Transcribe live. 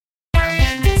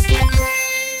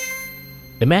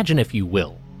Imagine, if you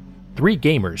will, three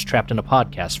gamers trapped in a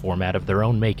podcast format of their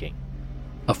own making.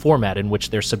 A format in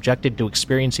which they're subjected to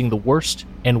experiencing the worst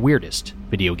and weirdest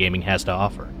video gaming has to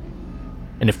offer.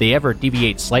 And if they ever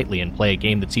deviate slightly and play a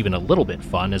game that's even a little bit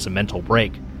fun as a mental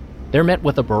break, they're met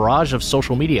with a barrage of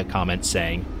social media comments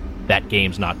saying, "That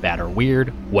game's not bad or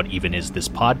weird, what even is this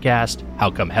podcast,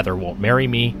 how come Heather won't marry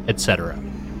me," etc.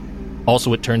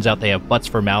 Also, it turns out they have butts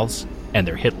for mouths, and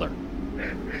they're Hitler.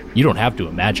 You don't have to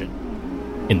imagine.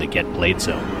 In the Get Played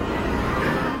Zone.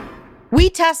 We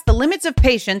test the limits of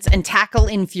patience and tackle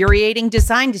infuriating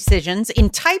design decisions in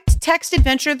typed text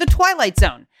adventure The Twilight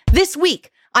Zone. This week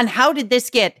on How Did This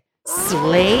Get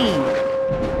Slayed?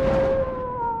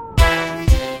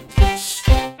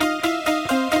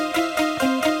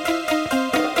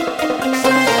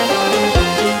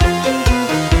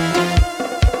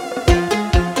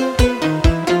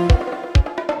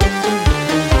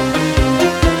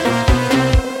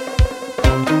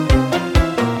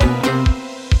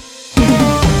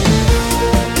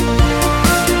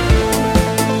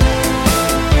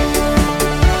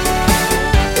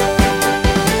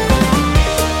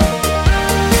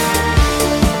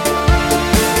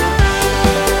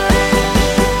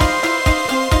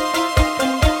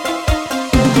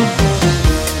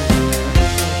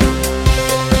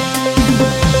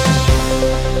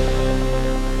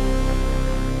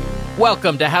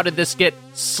 Welcome to How Did This Get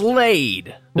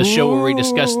Slayed, the show where we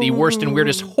discuss the worst and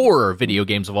weirdest horror video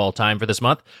games of all time for this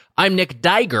month. I'm Nick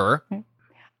Diger.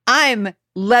 I'm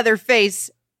Leatherface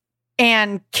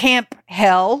and Camp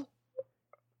Hell.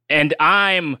 And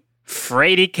I'm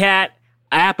Frady Cat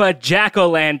Appa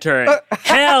Jack-O-Lantern.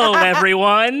 Hell,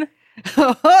 everyone!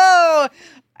 Oh,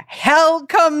 hell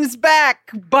comes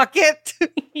back, Bucket.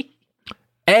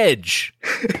 Edge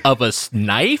of a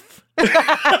knife?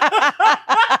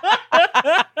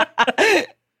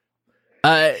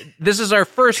 This is our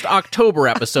first October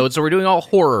episode, so we're doing all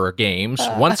horror games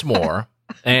once more.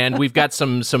 And we've got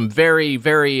some very,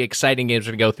 very exciting games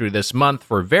we're going to go through this month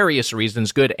for various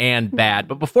reasons, good and bad.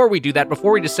 But before we do that,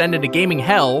 before we descend into gaming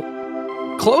hell,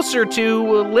 closer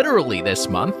to literally this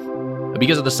month,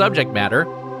 because of the subject matter,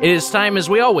 it is time, as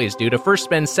we always do, to first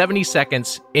spend 70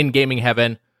 seconds in gaming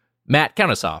heaven. Matt,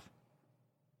 count us off.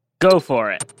 Go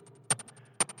for it.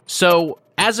 So,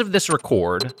 as of this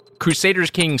record, Crusader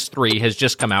Kings 3 has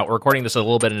just come out. We're recording this a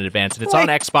little bit in advance, and it's on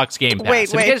Xbox Game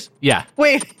Pass.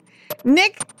 Wait.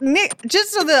 Nick,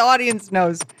 just so the audience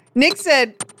knows, Nick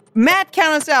said, Matt,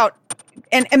 count us out,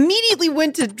 and immediately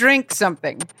went to drink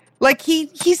something. Like, he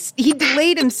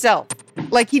delayed himself.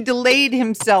 Like, he delayed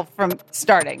himself from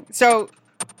starting. So,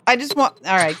 I just want,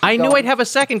 all right. I knew I'd have a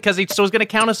second, because he was going to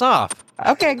count us off.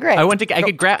 Okay, great.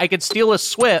 I could steal a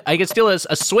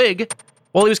swig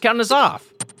while he was counting us off.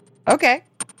 Okay.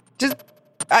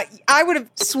 I would have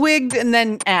swigged and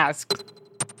then asked.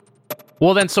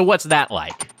 Well then, so what's that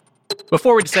like?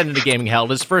 Before we descend into gaming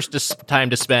hell, it's first time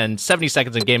to spend 70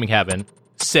 seconds in gaming heaven.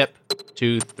 Sip,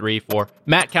 2, 3, 4.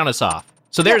 Matt, count us off.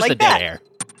 So there's the dead air.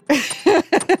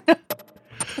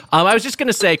 I was just going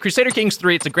to say, Crusader Kings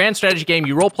 3, it's a grand strategy game.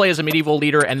 You role-play as a medieval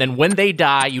leader, and then when they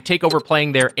die, you take over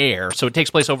playing their heir. So it takes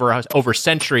place over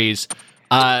centuries.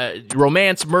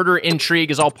 Romance, murder,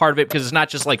 intrigue is all part of it, because it's not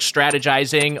just like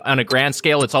strategizing on a grand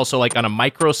scale. It's also like on a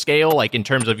micro scale, like in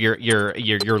terms of your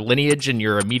lineage and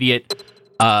your immediate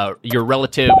your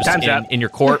relatives in your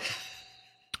court.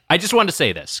 I just wanted to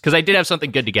say this because I did have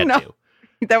something good to get to.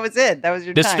 That was it. That was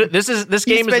your time. This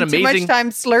game is an amazing. You spent too much time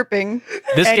slurping.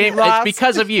 This game, it's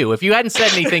because of you. If you hadn't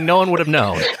said anything, no one would have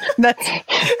known. But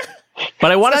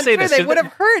I want to say this. They would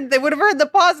have heard. They would have heard the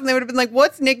pause, and they would have been like,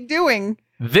 "What's Nick doing?"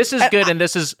 This is good, and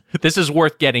this is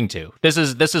worth getting to. This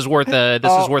is worth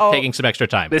taking some extra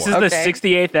time. This is the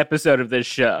 68th episode of this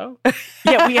show.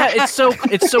 Yeah, it's so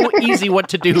easy what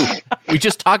to do. We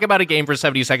just talk about a game for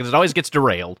 70 seconds. It always gets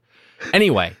derailed.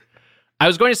 Anyway, I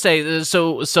was going to say,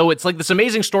 so it's like this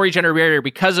amazing story generator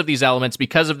because of these elements,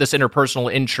 because of this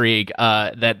interpersonal intrigue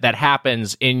that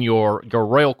happens in your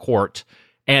royal court.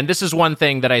 And this is one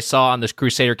thing that I saw on this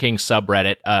Crusader Kings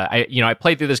subreddit. I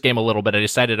played through this game a little bit. I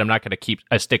decided I'm not going to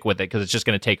stick with it because it's just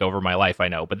going to take over my life. I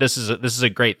know, but this is a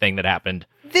great thing that happened.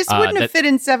 This wouldn't have fit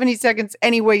in 70 seconds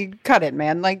any way you cut it,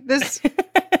 man. Like this.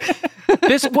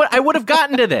 I would have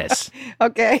gotten to this.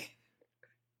 Okay.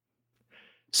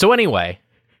 So anyway,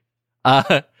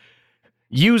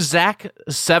 Zach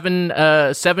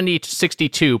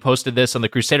 7062 posted this on the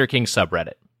Crusader Kings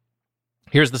subreddit.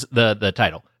 Here's the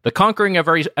title. The conquering of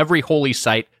every holy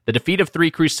site, the defeat of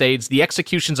 3 crusades, the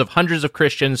executions of hundreds of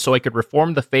Christians so I could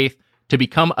reform the faith to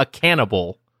become a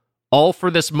cannibal, all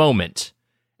for this moment.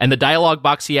 And the dialogue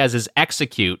box he has is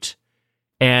execute,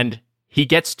 and he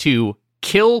gets to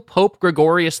kill Pope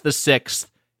Gregorius VI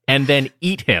and then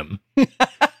eat him.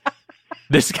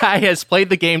 This guy has played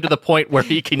the game to the point where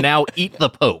he can now eat the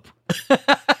Pope.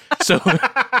 So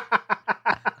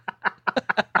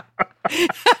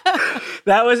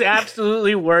that was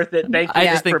absolutely worth it. Thank you. I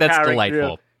just think that's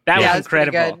delightful. That was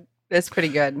incredible. That's pretty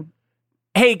good.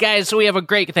 Hey guys, so we have a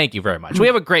great. Thank you very much. We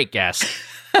have a great guest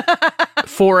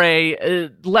for a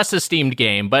less esteemed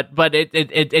game, but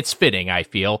it's fitting. I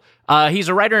feel he's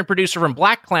a writer and producer from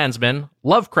Black Klansman,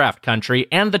 Lovecraft Country,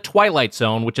 and The Twilight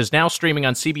Zone, which is now streaming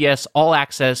on CBS All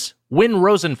Access. Win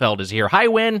Rosenfeld is here. Hi,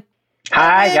 Win.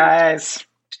 Hi, guys.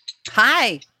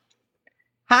 Hi.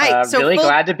 So really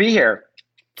glad to be here.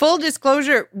 Full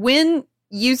disclosure, Win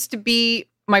used to be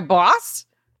my boss.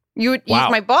 He's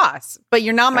my boss, but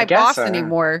you're not my boss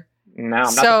anymore. No,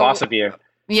 I'm not the boss of you.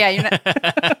 Yeah, you're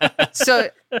not. So,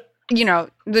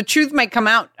 the truth might come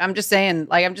out. I'm just saying,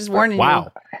 I'm just warning you.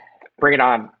 Bring it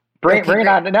on. Bring it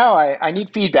on. No, I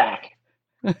need feedback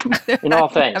in all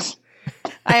things.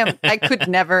 I could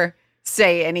never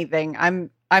say anything.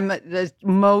 I'm the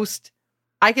most,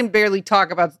 I can barely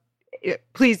talk about,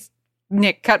 please,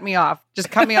 Nick, cut me off.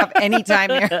 Just cut me off anytime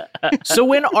here. So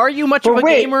Win, are you much of a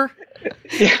gamer?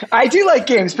 Yeah, I do like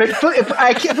games, but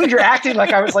I can't believe you're acting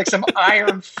like I was like some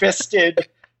iron-fisted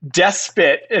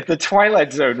despot at the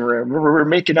Twilight Zone room where we're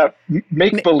making up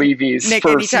make-believies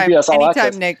for CBS All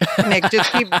Access. Nick,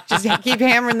 just keep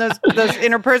hammering those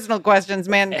interpersonal questions,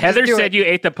 man. Heather said you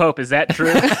ate the Pope. Is that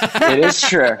true? It is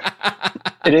true.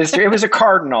 It is true. It was a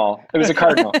cardinal.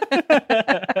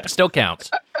 Still counts.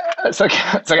 So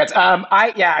counts.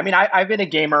 I've been a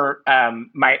gamer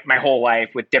my whole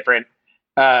life with different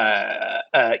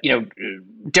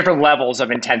different levels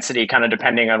of intensity, kind of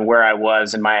depending on where I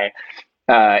was in my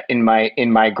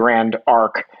grand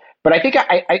arc. But I think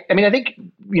I think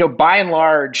by and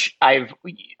large, I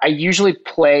usually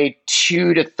play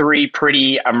 2 to 3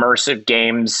 pretty immersive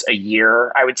games a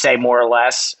year. I would say more or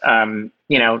less.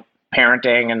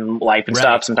 Parenting and life and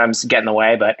stuff sometimes get in the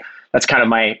way, but that's kind of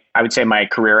my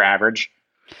career average.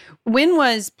 Win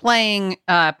was playing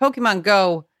Pokemon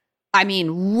Go,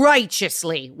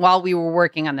 righteously while we were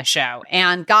working on the show,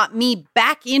 and got me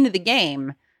back into the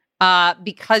game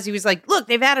because he was like, look,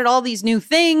 they've added all these new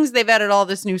things. They've added all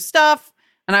this new stuff.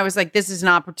 And I was like, this is an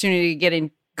opportunity to get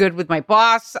in good with my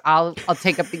boss. I'll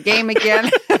take up the game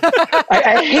again.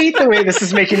 I hate the way this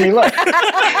is making me look.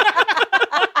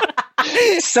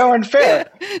 So unfair.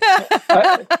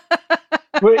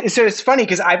 So it's funny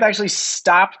because I've actually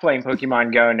stopped playing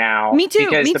Pokemon Go now. Me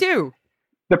too.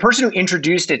 The person who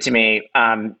introduced it to me,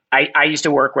 I used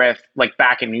to work with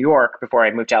back in New York before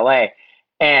I moved to LA,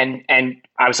 and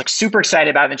I was super excited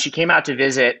about it. And she came out to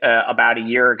visit about a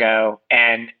year ago,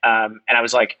 and I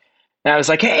was like,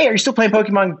 hey, are you still playing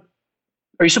Pokemon?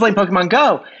 Are you still playing Pokemon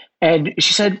Go? And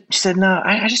she said, no,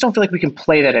 I just don't feel like we can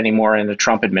play that anymore in the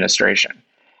Trump administration.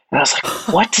 And I was like,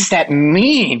 what does that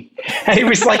mean? And it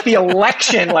was like the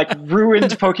election ruined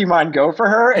Pokemon Go for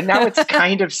her. And now it's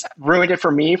kind of ruined it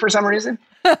for me for some reason.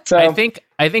 So I think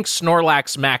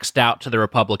Snorlax maxed out to the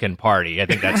Republican Party. I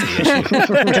think that's the issue.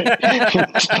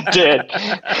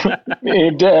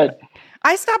 It did.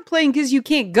 I stopped playing because you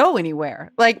can't go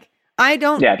anywhere. I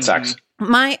don't. Yeah, it sucks.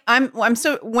 I'm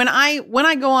so when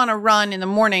I go on a run in the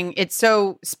morning, it's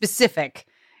so specific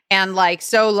and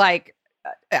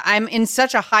I'm in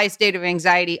such a high state of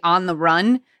anxiety on the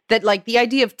run that the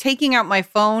idea of taking out my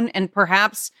phone and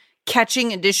perhaps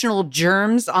catching additional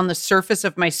germs on the surface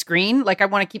of my screen. I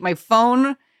want to keep my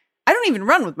phone. I don't even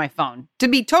run with my phone, to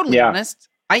be totally honest.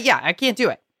 I can't do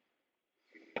it.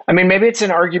 Maybe it's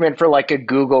an argument for a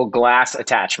Google Glass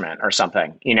attachment or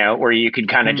something, where you could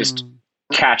kind of just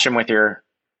catch them with your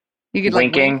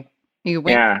winking. Wink. You could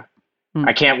wink. Yeah.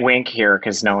 I can't wink here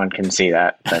because no one can see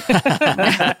that. But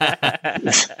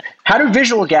how do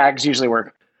visual gags usually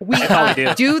work? We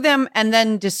do them and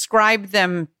then describe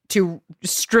them to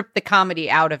strip the comedy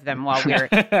out of them while we're...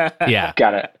 Yeah.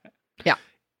 Got it. Yeah.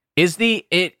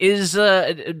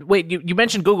 Wait, you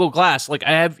mentioned Google Glass.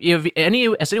 Has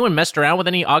anyone messed around with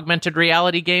any augmented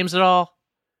reality games at all?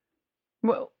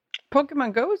 Well,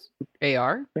 Pokemon Go's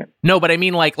AR. Yeah. No, but I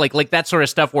mean like that sort of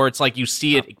stuff where it's you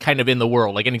see it kind of in the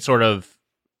world, any sort of...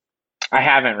 I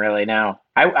haven't really, no.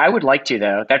 I would like to,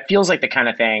 though. That feels like the kind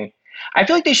of thing... I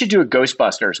feel like they should do a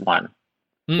Ghostbusters one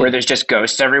where there's just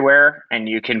ghosts everywhere and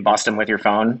you can bust them with your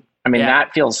phone.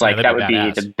 That feels like that would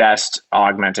be the best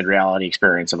augmented reality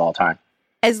experience of all time.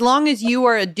 As long as you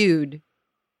are a dude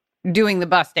doing the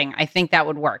busting, I think that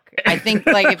would work. I think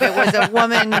if it was a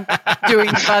woman doing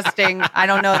the busting, I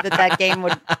don't know that game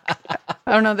would.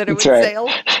 I don't know that it would sail.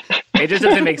 It just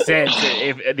doesn't make sense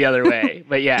if the other way.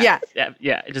 But yeah,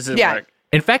 it just doesn't work.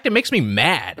 In fact, it makes me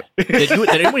mad that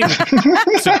anyone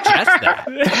even suggest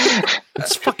that.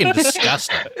 It's fucking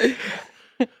disgusting.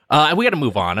 We got to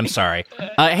move on. I'm sorry.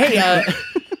 Hey,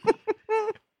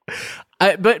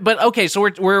 but okay. So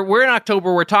we're in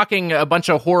October. We're talking a bunch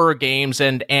of horror games,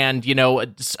 and you know,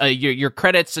 your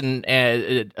credits and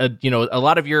you know, a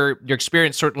lot of your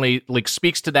experience certainly like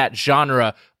speaks to that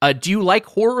genre. Do you like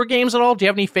horror games at all? Do you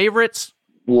have any favorites?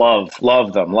 Love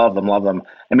them.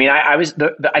 I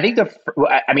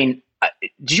mean,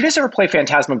 did you guys ever play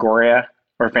Phantasmagoria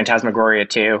or Phantasmagoria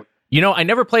 2? You know, I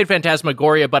never played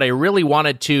Phantasmagoria, but I really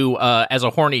wanted to as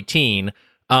a horny teen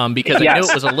because I knew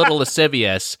it was a little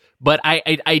lascivious. But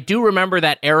I do remember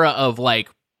that era of like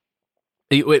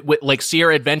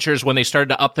Sierra Adventures when they started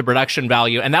to up the production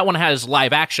value, and that one has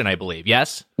live action, I believe.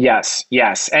 Yes,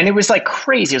 and it was like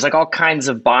crazy. It was like all kinds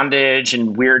of bondage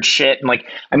and weird shit, and like,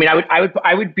 I mean,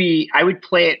 I would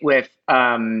play it with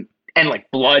and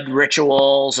like blood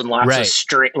rituals and lots of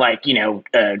straight, like, you know,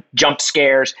 jump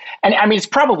scares, and I mean, it's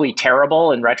probably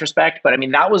terrible in retrospect, but I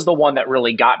mean, that was the one that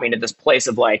really got me to this place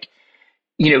of like,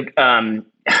 you know,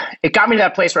 it got me to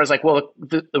that place where I was like, well,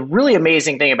 the really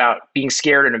amazing thing about being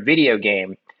scared in a video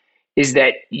game is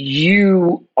that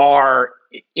you are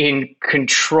in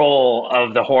control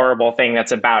of the horrible thing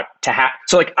that's about to happen.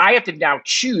 So like, I have to now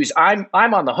choose. I'm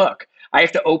on the hook. I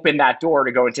have to open that door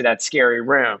to go into that scary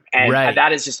room. And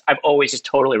that is just, I've always just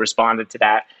totally responded to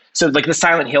that. So like the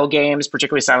Silent Hill games,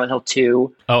 particularly Silent Hill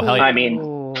 2. Oh, hell yeah. I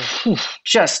mean,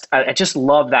 I just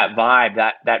love that vibe,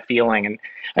 that feeling. And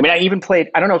I mean, I even played,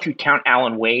 I don't know if you count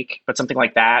Alan Wake, but something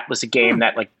like that was a game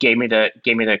that like gave me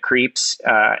the creeps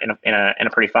in a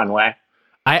pretty fun way.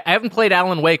 I haven't played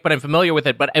Alan Wake, but I'm familiar with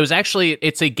it. But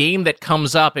it's a game that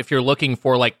comes up if you're looking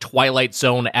for like Twilight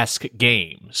Zone-esque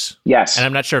games. Yes. And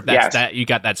I'm not sure if that's that you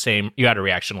got a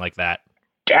reaction like that.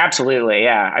 Absolutely,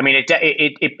 yeah. I mean,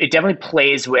 it definitely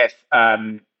plays with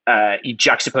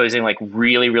juxtaposing like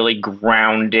really, really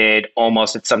grounded,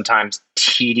 almost at sometimes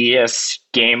tedious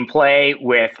gameplay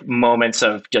with moments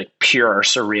of like pure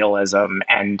surrealism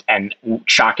and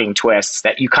shocking twists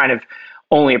that you kind of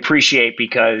only appreciate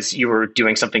because you were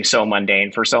doing something so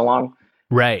mundane for so long.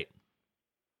 Right.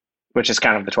 Which is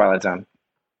kind of the Twilight Zone.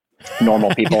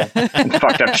 Normal people and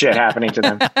fucked up shit happening to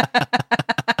them.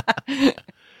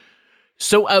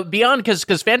 So beyond,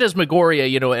 because Phantasmagoria,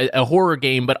 you know, a horror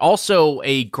game, but also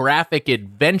a graphic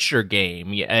adventure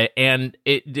game, and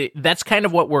that's kind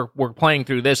of what we're playing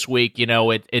through this week. You know,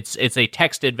 it's a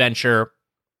text adventure,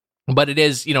 but it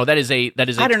is, you know, that is a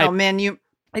I don't know, man.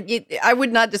 I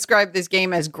would not describe this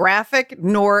game as graphic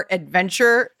nor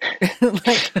adventure,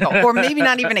 or maybe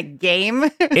not even a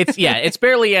game. It's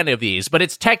barely any of these, but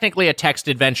it's technically a text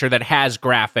adventure that has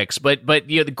graphics. But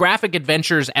you know, the graphic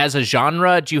adventures as a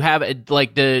genre, do you have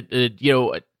like you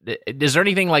know, is there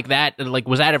anything like that? Like,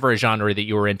 was that ever a genre that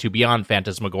you were into beyond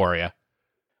Phantasmagoria?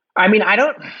 I mean, I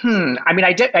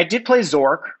did play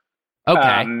Zork.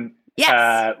 Okay.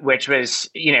 Yes. Which was,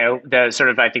 you know, the sort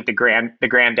of, I think the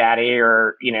granddaddy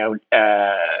or, you know,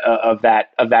 of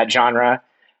that genre.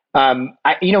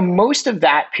 You know, most of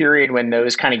that period when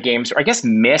those kind of games, or I guess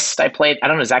Myst I played, I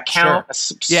don't know, does that count?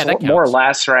 Sure. Yeah, that counts. More or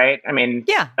less, right? I mean,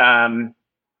 yeah.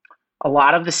 A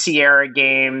lot of the Sierra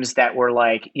games that were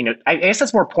like, you know, I guess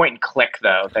that's more point and click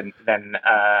though than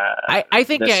I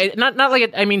think not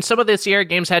like I mean, some of the Sierra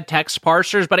games had text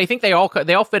parsers, but I think they all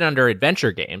fit under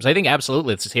adventure games. I think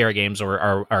absolutely the Sierra games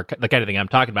are the kind of thing I'm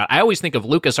talking about. I always think of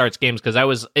LucasArts games because I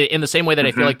was in the same way that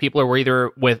I feel like people were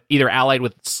either allied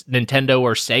with Nintendo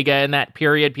or Sega in that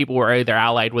period. People were either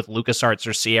allied with LucasArts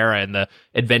or Sierra in the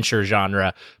adventure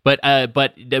genre. But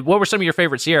what were some of your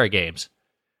favorite Sierra games?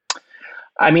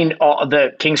 I mean,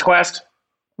 the King's Quest.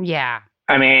 Yeah.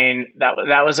 I mean, that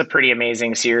was a pretty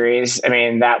amazing series. I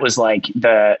mean, that was like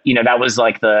because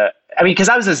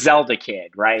I was a Zelda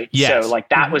kid, right? Yes. So like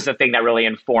that was the thing that really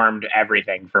informed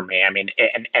everything for me. I mean,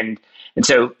 and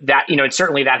so that, you know, it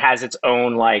certainly that has its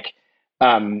own like,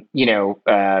 old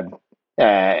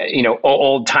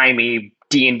timey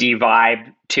D&D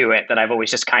vibe to it that I've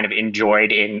always just kind of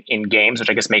enjoyed in games, which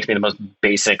I guess makes me the most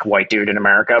basic white dude in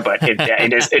America, but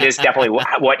it is definitely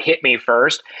what hit me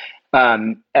first.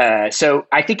 So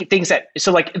I think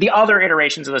so like the other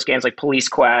iterations of those games like Police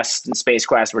Quest and Space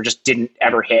Quest didn't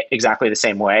ever hit exactly the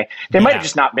same way. They might have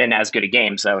just not been as good a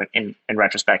games though in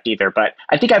retrospect either, but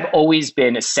I think I've always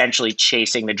been essentially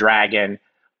chasing the dragon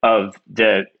of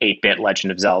the 8-bit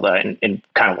Legend of Zelda in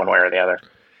kind of one way or the other.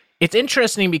 It's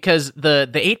interesting because the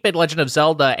 8-bit Legend of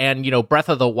Zelda and, you know, Breath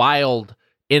of the Wild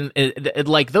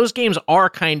like those games are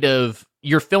kind of,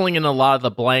 you're filling in a lot of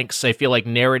the blanks, I feel like,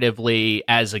 narratively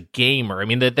as a gamer. I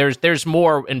mean, there's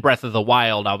more in Breath of the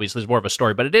Wild, obviously, there's more of a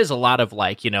story, but it is a lot of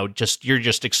like, you're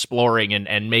just exploring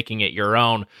and making it your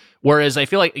own. Whereas I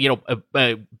feel like,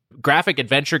 graphic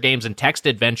adventure games and text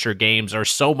adventure games are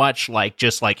so much like,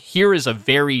 just like, here is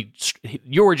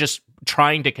you're just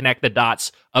trying to connect the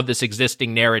dots of this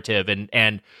existing narrative.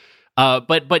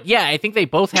 But yeah, I think they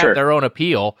both have their own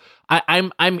appeal.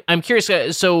 I'm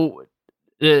curious. So,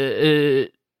 but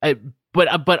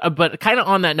kind of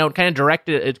on that note, kind of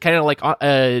directed, kind of like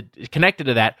connected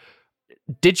to that.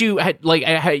 Did you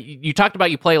you talked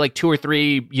about you play like 2 or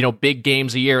 3 big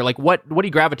games a year? Like what do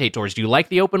you gravitate towards? Do you like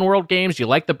the open world games? Do you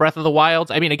like the Breath of the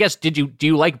Wild? I mean, I guess do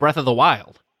you like Breath of the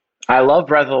Wild? I love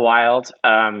Breath of the Wild.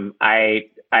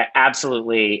 I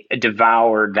absolutely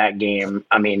devoured that game.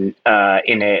 I mean,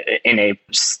 in a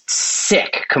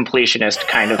sick completionist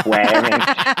kind of way.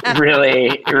 I mean,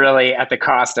 really at the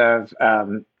cost of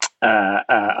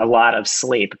a lot of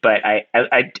sleep. But I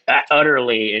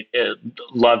utterly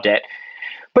loved it.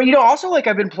 But also like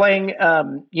I've been playing.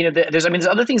 There's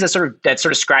other things that sort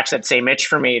of scratch that same itch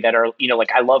for me. That are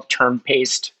like I love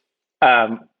turn-based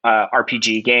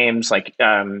RPG games like.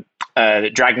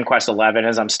 Dragon Quest 11,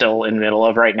 as I'm still in the middle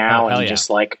of right now, and just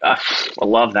like I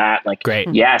love that. Like, great,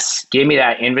 yes, give me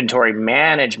that inventory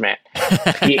management. All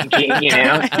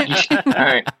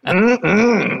right,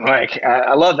 like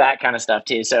I love that kind of stuff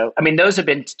too. So, I mean, those have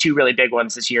been 2 really big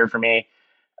ones this year for me.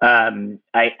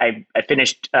 I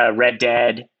finished Red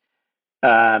Dead,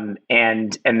 and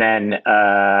then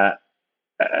I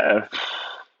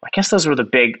guess those were the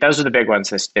big ones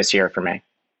this year for me.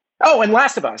 Oh, and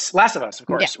Last of Us, of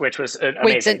course, which was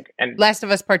amazing. And Last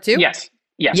of Us Part 2? Yes,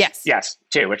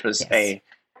 too, which was a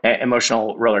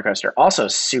emotional roller coaster. Also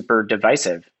super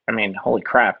divisive. I mean, holy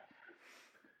crap.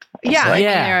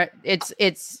 Yeah. It's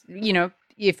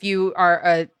if you are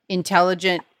a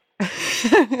intelligent. Yeah,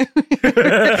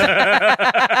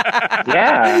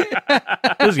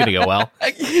 this is gonna go well.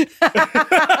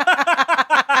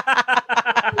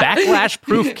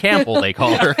 Backlash-proof Campbell, they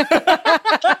call her.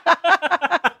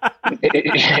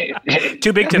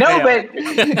 Too big to fail.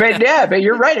 but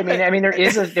you're right. I mean,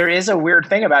 there is a weird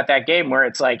thing about that game where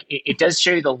it's like it does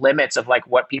show you the limits of like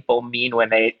what people mean when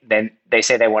they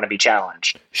say they want to be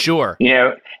challenged. Sure.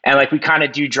 And like we kind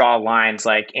of do draw lines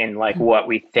like in like what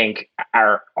we think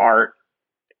our art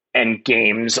and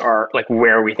games are, like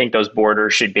where we think those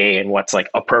borders should be and what's like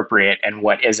appropriate and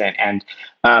what isn't. And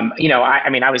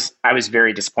I was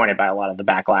very disappointed by a lot of the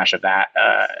backlash of that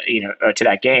to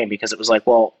that game, because it was like,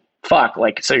 well, fuck,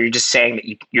 like, so you're just saying that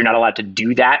you're not allowed to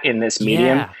do that in this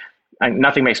medium?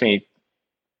 Nothing makes me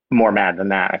more mad than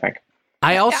that, I think.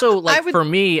 I also for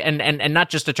me, and not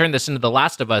just to turn this into the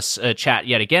Last of Us chat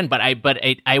yet again, but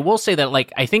I will say that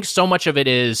like I think so much of it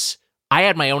is I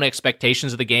had my own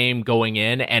expectations of the game going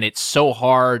in, and it's so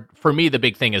hard for me. The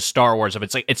big thing is Star Wars.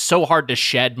 It's so hard to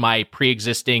shed my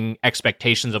pre-existing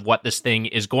expectations of what this thing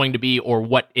is going to be or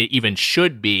what it even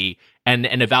should be, and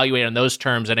evaluate on those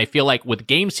terms. And I feel like with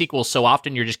game sequels, so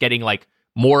often you're just getting like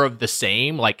more of the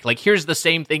same. Like here's the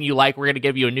same thing you like. We're going to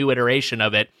give you a new iteration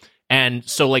of it. And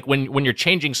so like when you're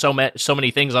changing so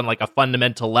many things on like a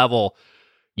fundamental level,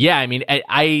 yeah, I mean,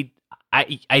 I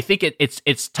think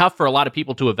it's tough for a lot of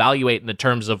people to evaluate in the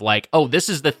terms of like, oh, this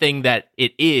is the thing that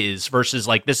it is versus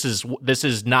like this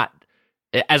is not,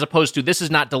 as opposed to this is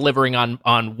not delivering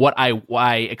on what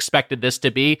I expected this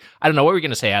to be. I don't know, what were you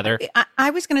going to say, Heather? I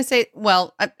was going to say,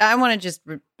 well, I want to just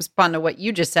respond to what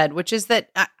you just said, which is that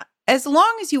as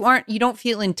long as you don't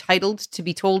feel entitled to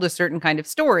be told a certain kind of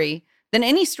story, then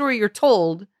any story you're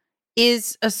told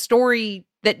is a story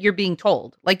that you're being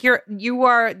told. Like you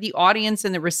are the audience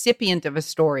and the recipient of a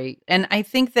story. And I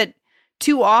think that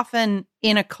too often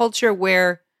in a culture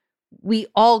where we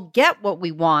all get what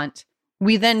we want,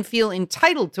 we then feel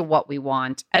entitled to what we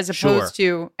want, as opposed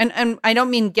to, and I don't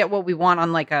mean get what we want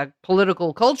on like a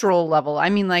political, cultural level. I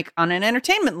mean like on an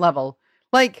entertainment level.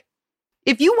 Like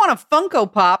if you want a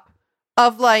Funko Pop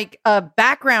of like a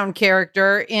background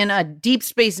character in a Deep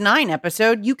Space Nine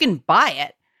episode, you can buy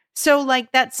it. So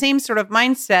like that same sort of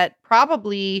mindset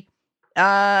probably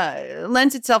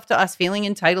lends itself to us feeling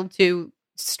entitled to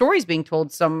stories being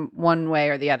told some one way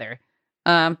or the other.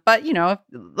 But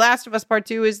Last of Us Part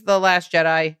 2 is The Last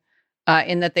Jedi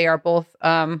in that they are both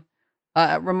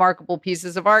remarkable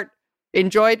pieces of art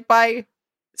enjoyed by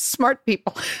smart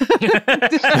people.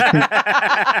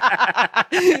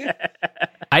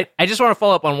 I just want to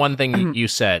follow up on one thing you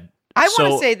said. I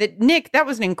want to say that, Nick, that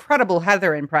was an incredible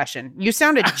Heather impression. You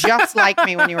sounded just like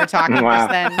me when you were talking just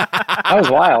then. That was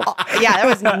wild. Yeah, that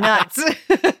was nuts.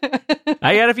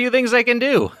 I got a few things I can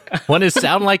do. One is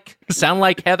sound like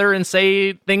Heather and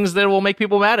say things that will make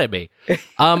people mad at me.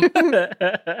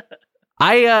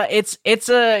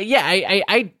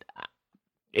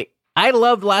 I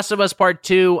loved Last of Us Part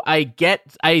 2. I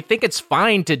think it's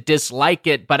fine to dislike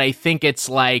it, but I think it's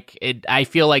like I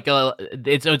feel like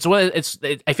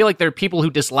I feel like there are people who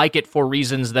dislike it for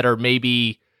reasons that are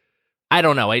maybe I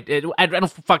don't know. I don't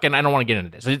want to get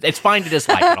into this. It's fine to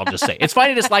dislike it. I'll just say it's fine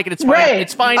to dislike it. It's fine. Right.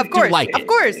 It's fine to like it. Of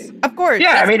course.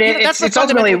 Yeah, I mean, that's the it's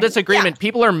fundamental ultimately disagreement. Yeah.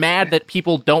 People are mad that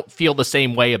people don't feel the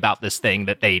same way about this thing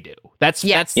that they do. That's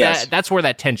where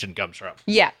that tension comes from.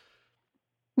 Yeah.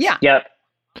 Yep.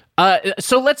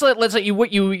 So let's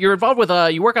you're involved with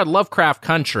you work on Lovecraft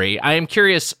Country. I am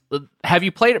curious, have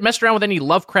you messed around with any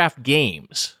Lovecraft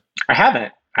games? I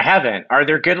haven't. Are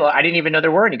there good? I didn't even know there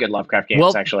were any good Lovecraft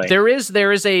games. Actually, there is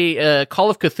a Call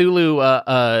of Cthulhu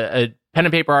a pen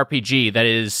and paper RPG that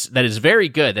is very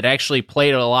good. That I actually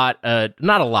played a lot,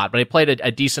 not a lot, but I played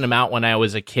a decent amount when I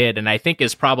was a kid, and I think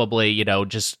is probably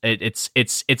just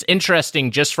it's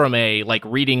interesting just from a like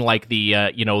reading like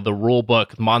the the rule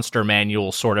book monster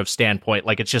manual sort of standpoint.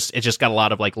 Like it's just got a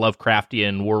lot of like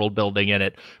Lovecraftian world building in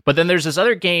it. But then there's this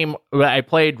other game I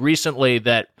played recently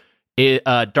that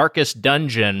Darkest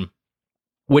Dungeon,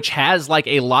 which has like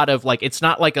a lot of like it's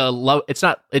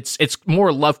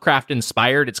more Lovecraft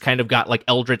inspired. It's kind of got like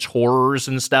eldritch horrors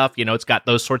and stuff. It's got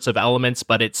those sorts of elements,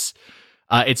 but it's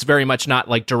very much not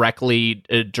like directly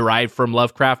derived from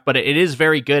Lovecraft. But it is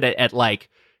very good at like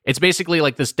it's basically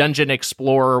like this dungeon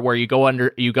explorer where you go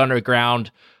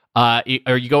underground. Or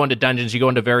you go into dungeons, you go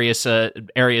into various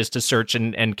areas to search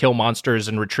and kill monsters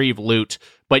and retrieve loot.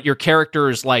 But your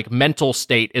character's like mental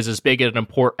state is as big as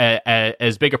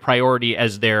big a priority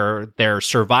as their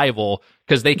survival,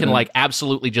 because they can like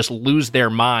absolutely just lose their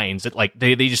minds. Like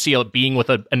they just see a being with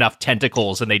enough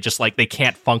tentacles and they just like they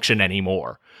can't function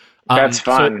anymore. That's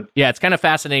fun. So, yeah, it's kind of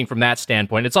fascinating from that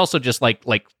standpoint. It's also just like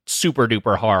super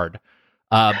duper hard.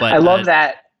 But I love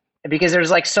that. Because there's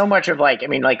like so much of like, I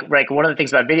mean, like one of the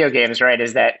things about video games, right,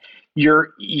 is that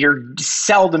you're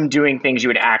seldom doing things you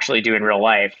would actually do in real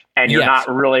life, and you're not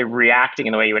really reacting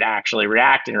in the way you would actually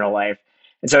react in real life.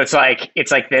 And so it's like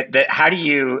that. How do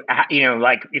you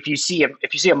like if you see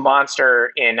a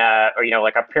monster in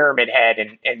like a pyramid head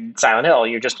in Silent Hill,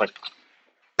 you're just like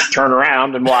turn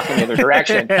around and walk in the other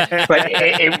direction. But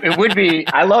it would be,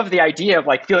 I love the idea of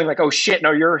like feeling like, oh shit,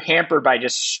 no, you're hampered by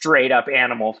just straight up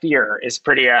animal fear is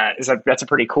pretty, that's a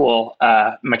pretty cool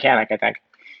mechanic, I think.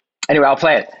 Anyway, I'll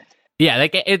play it. Yeah,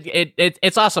 like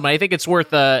it's awesome. I think it's worth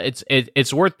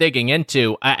it's worth digging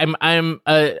into. I'm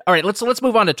all right. Let's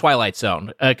move on to Twilight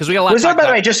Zone because we got a lot. By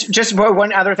the way, just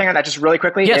one other thing on that, just really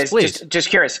quickly. Yes, please. Just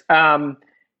curious.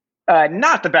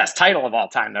 Not the best title of all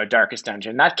time, though. Darkest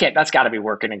Dungeon. That's got to be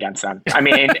working against them. I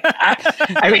mean,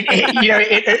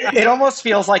 it almost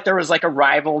feels like there was like a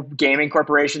rival gaming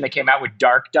corporation that came out with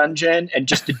Dark Dungeon, and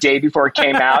just the day before it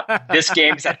came out, this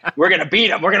game said, "We're gonna beat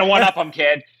them. We're gonna one up them,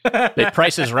 kid." The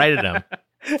price is right at them.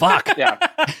 Fuck. Yeah.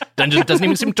 Dungeon doesn't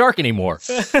even seem dark anymore.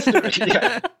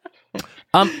 Yeah.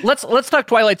 Let's talk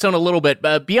Twilight Zone a little bit.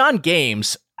 Beyond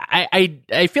games,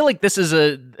 I feel like this is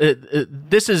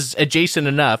adjacent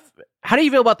enough. How do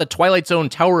you feel about the Twilight Zone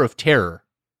Tower of Terror?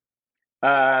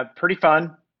 Pretty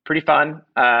fun.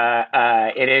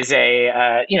 It is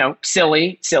a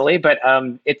silly, but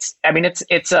it's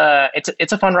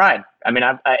a fun ride. I mean,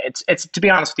 it's to be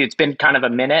honest with you, it's been kind of a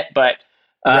minute, but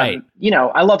right.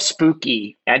 I love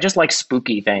spooky. I just like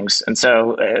spooky things, and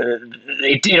so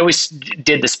it always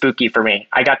did the spooky for me.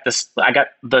 I got the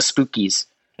spookies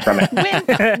from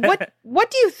it. What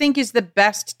do you think is the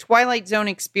best Twilight Zone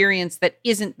experience that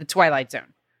isn't the Twilight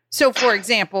Zone? So, for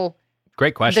example,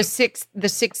 great question. The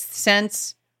Sixth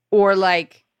Sense, or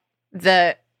like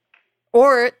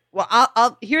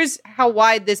I'll here's how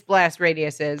wide this blast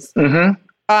radius is.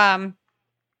 Mm-hmm.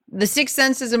 The Sixth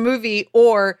Sense is a movie,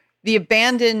 or the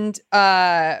abandoned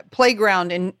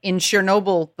playground in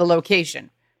Chernobyl, the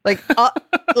location. Like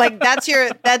those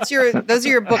are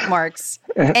your bookmarks.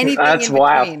 Anything that's in between.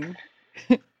 Wild.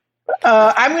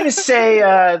 I'm going to say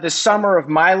the summer of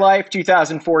my life,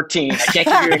 2014. I can't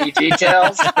give you any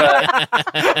details, but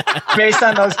based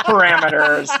on those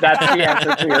parameters, that's the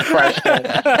answer to your question.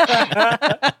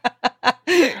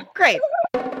 Great.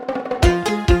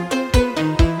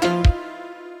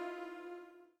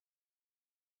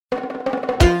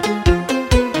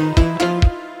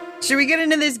 Should we get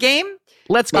into this game?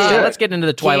 Let's get into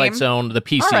the Twilight Zone, the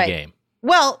PC game.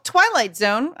 Well, Twilight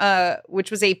Zone, which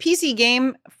was a PC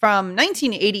game from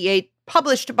 1988,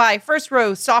 published by First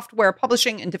Row Software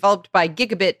Publishing and developed by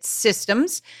Gigabit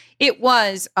Systems. It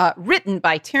was written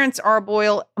by Terrence R.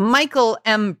 Boyle, Michael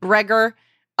M. Breger,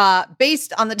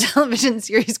 based on the television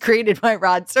series created by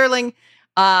Rod Serling,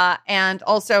 and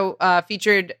also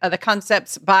featured the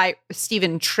concepts by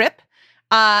Stephen Tripp.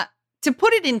 To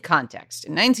put it in context,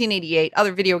 in 1988,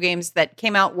 other video games that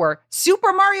came out were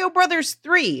Super Mario Bros.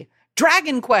 3,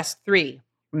 Dragon Quest 3,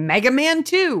 Mega Man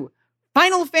 2,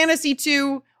 Final Fantasy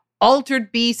 2,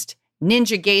 Altered Beast,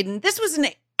 Ninja Gaiden. This was an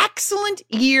excellent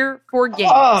year for games.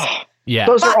 Oh, yeah.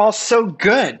 Those are all so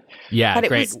good. Yeah, but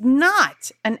great. It was not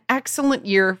an excellent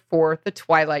year for the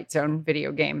Twilight Zone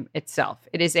video game itself.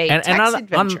 It is a text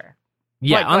adventure.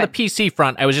 On the PC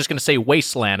front, I was just going to say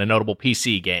Wasteland, a notable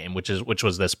PC game, which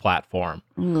was this platform.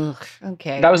 Ugh,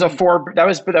 okay, that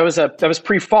was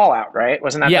pre-Fallout, right?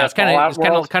 Wasn't that? Yeah, it's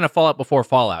kind of Fallout before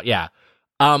Fallout. Yeah,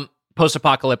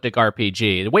 post-apocalyptic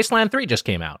RPG. Wasteland 3 just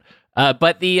came out.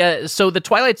 But the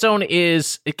Twilight Zone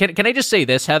is. Can I just say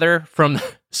this, Heather? From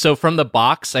the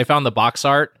box, I found the box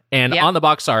art, and on the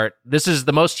box art, this is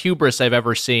the most hubris I've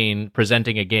ever seen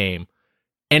presenting a game.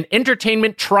 An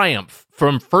entertainment triumph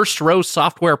from First Row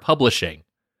Software Publishing.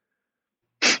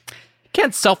 You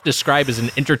can't self-describe as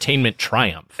an entertainment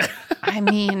triumph. I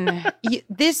mean,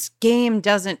 this game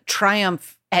doesn't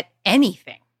triumph at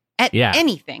anything.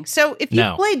 Anything. So if you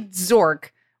played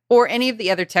Zork or any of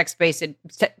the other text-based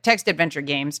text adventure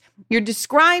games, you're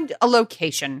described a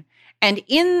location, and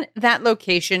in that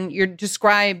location, you're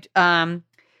described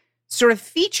sort of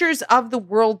features of the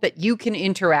world that you can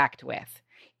interact with.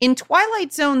 In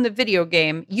Twilight Zone, the video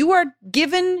game, you are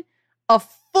given a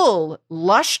full,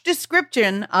 lush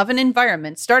description of an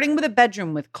environment, starting with a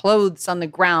bedroom with clothes on the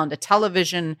ground, a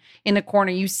television in a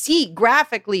corner. You see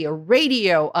graphically a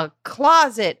radio, a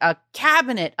closet, a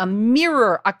cabinet, a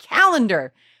mirror, a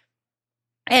calendar.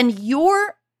 And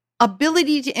your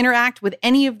ability to interact with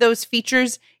any of those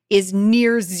features is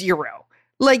near zero.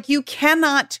 Like, you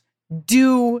cannot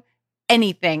do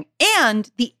anything.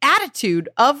 And the attitude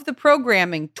of the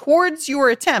programming towards your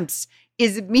attempts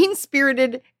is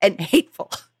mean-spirited and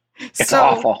hateful. It's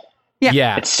awful.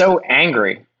 Yeah. It's so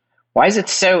angry. Why is it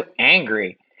so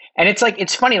angry? And it's like,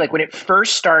 it's funny, like when it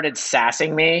first started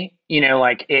sassing me,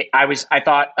 I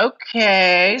thought,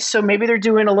 okay, so maybe they're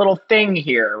doing a little thing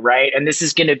here, right? And this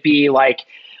is going to be like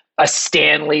a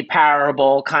Stanley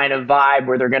Parable kind of vibe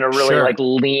where they're going to really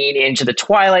lean into the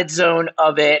Twilight Zone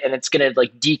of it, and it's going to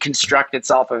deconstruct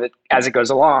itself of it as it goes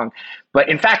along. But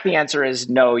in fact, the answer is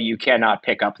no, you cannot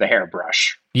pick up the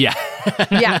hairbrush. Yeah.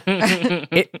 Yeah.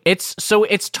 It's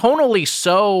tonally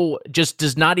so just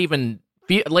does not even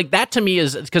feel like that to me,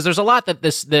 is because there's a lot that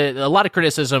a lot of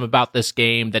criticism about this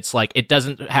game that's like it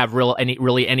doesn't have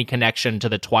really any connection to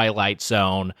the Twilight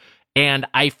Zone. And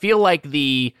I feel like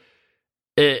the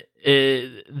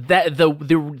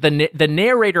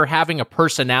narrator having a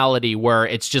personality where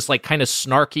it's just like kind of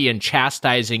snarky and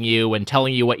chastising you and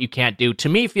telling you what you can't do, to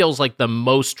me feels like the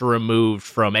most removed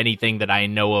from anything that I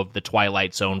know of the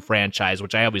Twilight Zone franchise,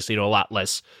 which I obviously know a lot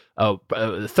less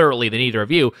thoroughly than either of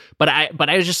you. But I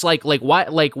was just like why,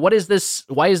 like what is this?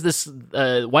 Why is this?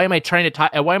 Why am I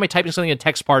why am I typing something in a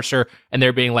text parser and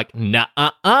they're being like,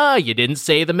 nah, you didn't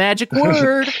say the magic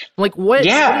word. Like what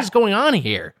is going on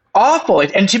here? Awful.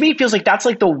 And to me, it feels like that's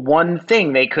like the one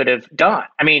thing they could have done.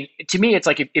 I mean, to me, it's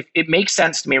like if it makes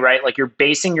sense to me, right? Like you're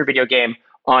basing your video game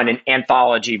on an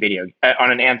anthology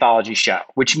show,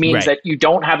 which means that you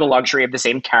don't have the luxury of the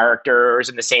same characters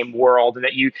and the same world, and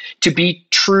that to be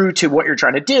true to what you're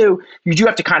trying to do, you do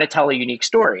have to kind of tell a unique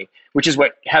story, which is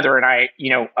what Heather and I,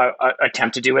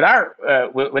 attempt to do with our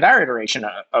iteration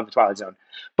of the Twilight Zone.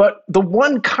 But the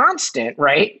one constant,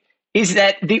 right, is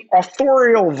that the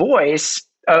authorial voice,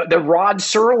 the Rod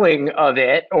Serling of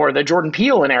it, or the Jordan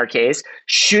Peele in our case,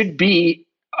 should be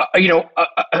a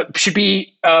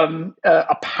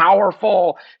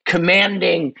powerful,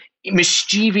 commanding,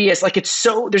 mischievous, like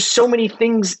there's so many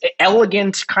things,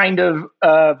 elegant kind of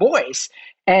voice.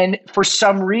 And for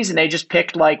some reason, they just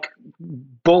picked like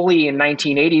Bully in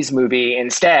 1980s movie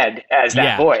instead as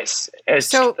that voice. It's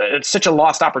such a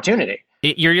lost opportunity.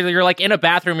 You're like in a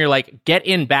bathroom, you're like, get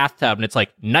in bathtub, and it's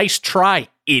like, nice try,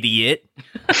 idiot.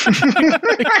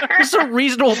 It's a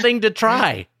reasonable thing to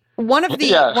try. One of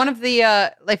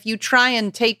the if you try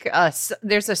and take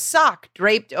there's a sock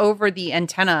draped over the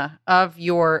antenna of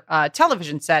your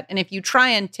television set, and if you try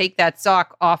and take that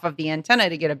sock off of the antenna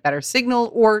to get a better signal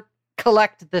or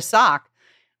collect the sock,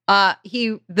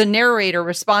 the narrator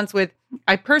responds with,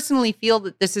 "I personally feel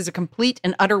that this is a complete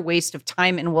and utter waste of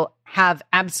time and will have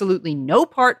absolutely no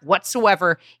part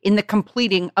whatsoever in the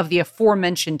completing of the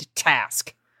aforementioned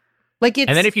task." Like it's,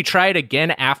 and then if you try it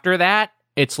again after that,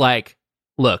 it's like,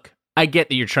 look, I get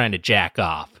that you're trying to jack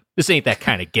off. This ain't that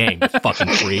kind of game, you fucking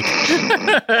freak.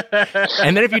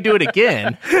 And then if you do it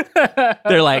again,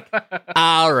 they're like,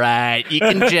 all right, you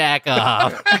can jack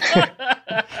off.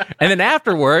 And then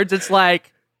afterwards, it's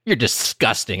like, you're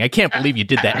disgusting. I can't believe you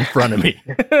did that in front of me.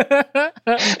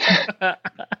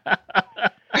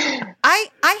 I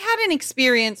had an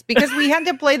experience because we had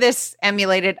to play this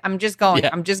emulated. I'm just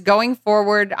going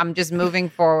forward. I'm just moving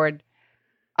forward.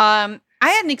 I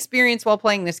had an experience while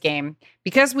playing this game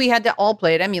because we had to all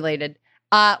play it emulated,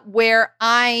 where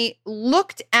I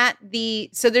looked at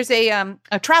so there's a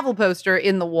travel poster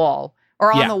in the wall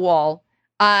or on the wall.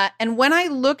 And when I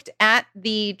looked at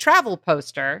the travel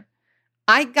poster,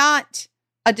 I got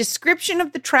a description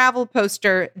of the travel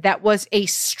poster that was a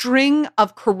string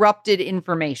of corrupted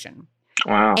information.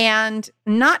 Wow. And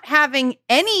not having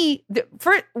any,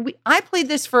 I played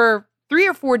this for 3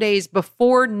 or 4 days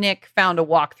before Nick found a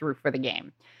walkthrough for the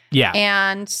game. Yeah.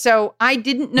 And so I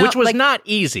didn't know. Which was not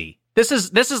easy. This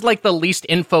is like the least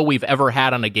info we've ever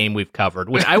had on a game we've covered,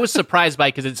 which I was surprised by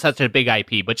because it's such a big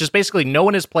IP. But just basically no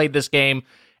one has played this game,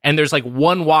 and there's like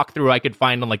one walkthrough I could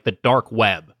find on like the dark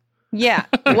web. Yeah.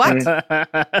 What?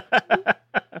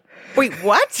 Wait,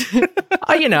 what?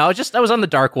 I was on the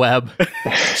dark web,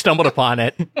 stumbled upon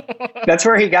it. That's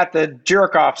where he got the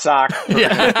jerk-off sock.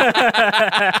 Yeah.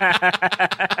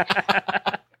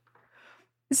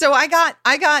 So I got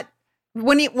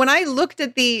when I looked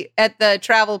at the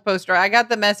travel poster, I got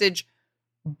the message,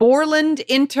 Borland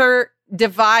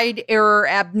divide error,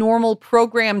 abnormal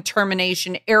program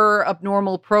termination, error,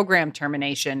 abnormal program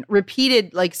termination,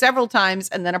 repeated like several times,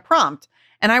 and then a prompt.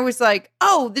 And I was like,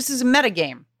 oh, this is a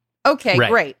metagame. Okay, right.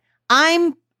 Great.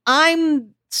 I'm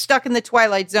stuck in the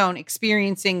Twilight Zone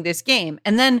experiencing this game,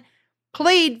 and then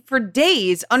played for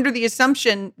days under the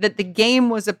assumption that the game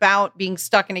was about being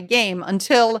stuck in a game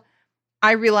until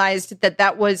I realized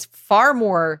that was far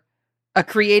more a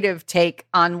creative take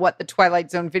on what the Twilight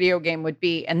Zone video game would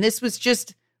be. And this was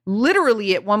just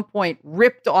literally at one point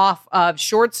ripped off of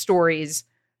short stories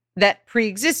that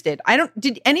pre-existed.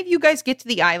 Did any of you guys get to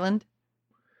the island?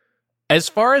 As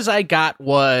far as I got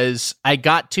I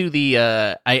got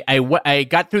to I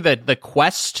got through the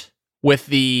quest with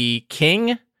the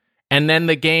king, and then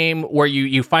the game where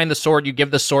you find the sword, you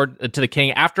give the sword to the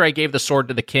king. After I gave the sword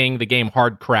to the king, the game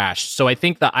hard crashed. So I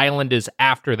think the island is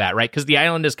after that, right? Because the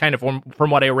island is kind of, from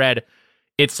what I read,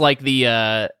 it's like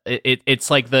it's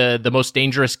like the most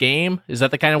dangerous game. Is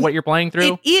that the kind of what you're playing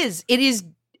through? It is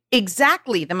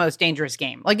exactly the most dangerous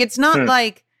game. Like it's not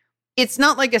like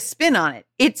a spin on it.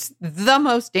 It's the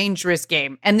most dangerous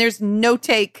game, and there's no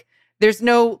take. There's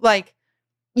no like.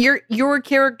 Your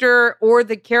character or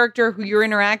the character who you're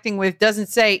interacting with doesn't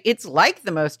say it's like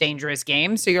the most dangerous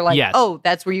game. So you're like, yes. Oh,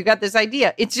 that's where you got this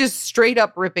idea. It's just straight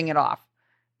up ripping it off.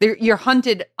 You're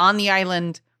hunted on the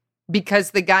island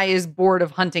because the guy is bored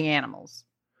of hunting animals.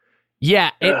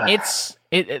 Yeah,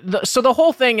 so the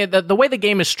whole thing, the way the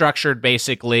game is structured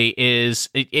basically is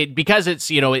because it's,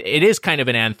 it is kind of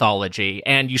an anthology,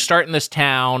 and you start in this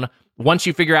town. Once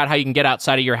you figure out how you can get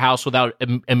outside of your house without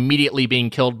immediately being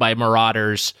killed by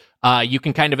marauders, you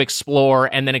can kind of explore,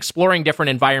 and then exploring different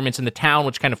environments in the town,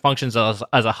 which kind of functions as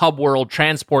a hub world,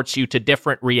 transports you to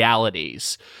different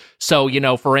realities.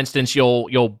 So, for instance,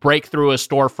 you'll break through a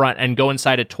storefront and go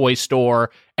inside a toy store,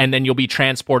 and then you'll be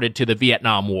transported to the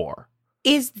Vietnam War.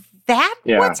 Is that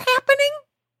what's happening?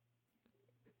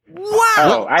 Wow.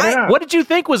 Oh, I don't know. What did you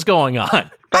think was going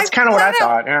on? That's kind of what I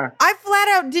thought, yeah. I flat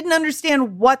out didn't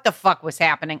understand what the fuck was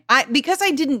happening. Because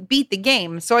I didn't beat the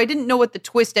game, so I didn't know what the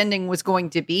twist ending was going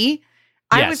to be.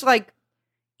 I was like,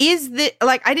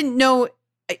 I didn't know.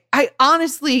 I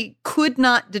honestly could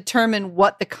not determine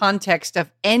what the context of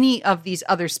any of these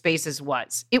other spaces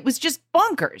was. It was just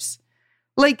bonkers.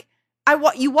 Like,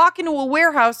 you walk into a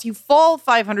warehouse, you fall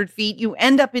 500 feet, you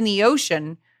end up in the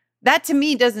ocean. That to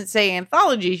me doesn't say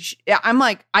anthology. I'm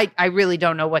like, I really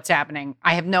don't know what's happening.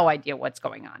 I have no idea what's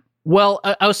going on. Well,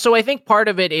 so I think part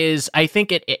of it is, I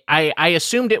think I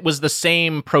assumed it was the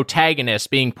same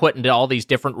protagonist being put into all these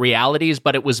different realities,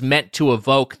 but it was meant to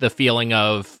evoke the feeling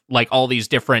of like all these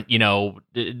different,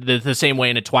 the same way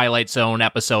in a Twilight Zone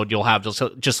episode, you'll have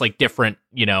just like different,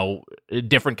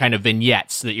 different kind of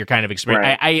vignettes that you're kind of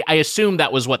experiencing. Right. I assumed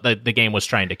that was what the game was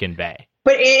trying to convey.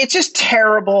 But it's just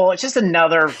terrible. It's just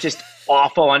another just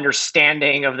awful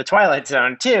understanding of the Twilight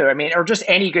Zone too. I mean, or just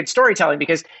any good storytelling,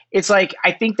 because it's like,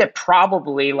 I think that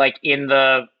probably like in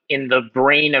the in the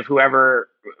brain of whoever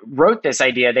wrote this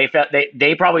idea.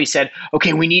 They probably said,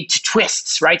 okay, we need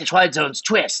twists, right? The Twilight Zone's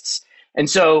twists. And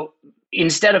so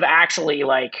instead of actually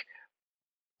like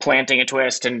planting a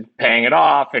twist and paying it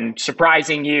off and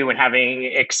surprising you and having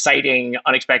exciting,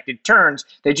 unexpected turns,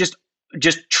 they just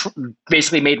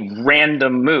basically made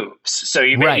random moves. So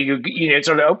you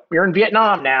sort of, you're in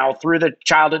Vietnam now through the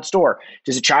childhood store.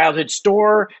 Does a childhood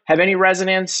store have any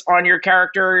resonance on your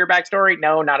character or your backstory?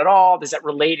 No, not at all. Does that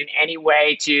relate in any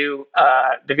way to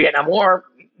the Vietnam War?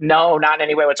 No, not in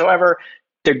any way whatsoever.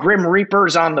 The Grim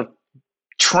Reapers on the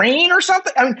train or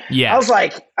something. I mean, I was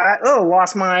like,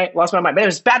 lost my mind. But it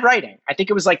was bad writing. I think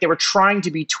it was like they were trying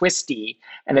to be twisty,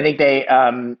 and I think they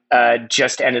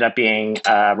just ended up being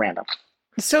random.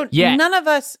 So none of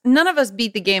us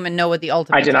beat the game and know what the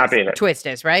ultimate I did not beat it. Twist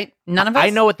is, right? None of us. I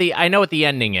know what the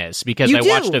ending is because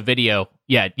watched a video.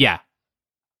 Yeah.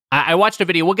 I watched a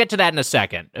video. We'll get to that in a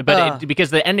second, but because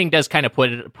the ending does kind of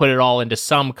put it all into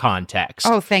some context.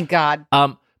 Oh, thank God.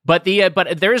 But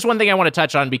there is one thing I want to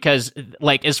touch on because,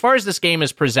 like, as far as this game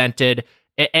is presented,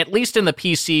 at least in the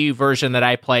PC version that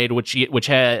I played, it was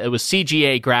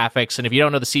CGA graphics, and if you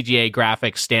don't know the CGA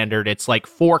graphics standard, it's like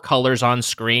 4 colors on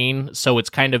screen. So it's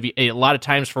kind of a lot of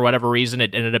times for whatever reason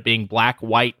it ended up being black,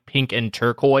 white, pink, and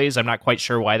turquoise. I'm not quite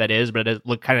sure why that is, but it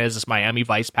kind of has this Miami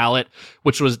Vice palette,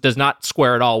 which does not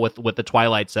square at all with the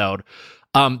Twilight Zone.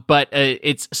 But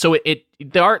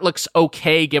the art looks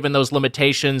okay given those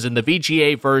limitations. In the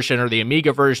VGA version or the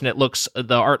Amiga version,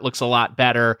 the art looks a lot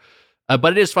better.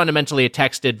 But it is fundamentally a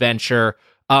text adventure.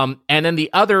 And then the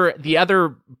other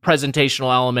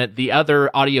presentational element, the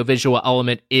other audiovisual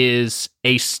element is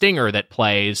a stinger that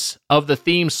plays of the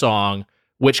theme song,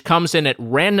 which comes in at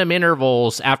random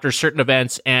intervals after certain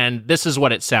events. And this is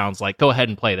what it sounds like. Go ahead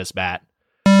and play this, Matt.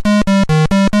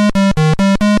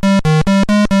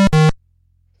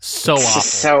 So awful. This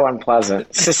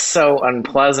is so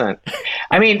unpleasant.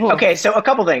 I mean, okay, so a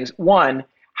couple things. One,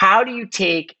 how do you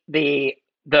take the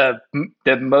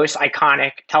most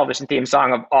iconic television theme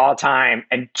song of all time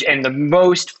and the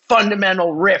most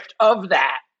fundamental riff of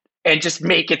that and just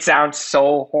make it sound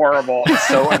so horrible and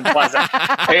so unpleasant?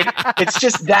 I mean, it's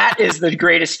just, that is the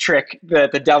greatest trick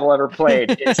that the devil ever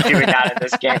played, is doing that in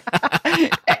this game.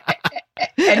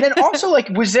 And then also, like,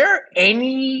 was there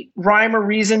any rhyme or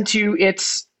reason to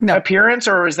its appearance,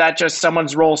 or is that just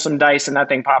someone's roll some dice and that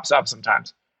thing pops up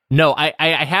sometimes? No, I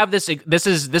have this. This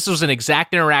was an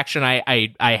exact interaction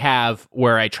I have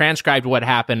where I transcribed what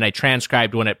happened. I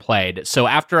transcribed when it played. So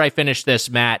after I finish this,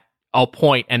 Matt, I'll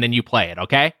point and then you play it.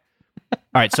 Okay. All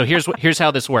right. So here's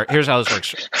how this works.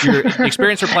 Your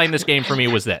experience for playing this game for me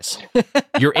was this: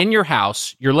 you're in your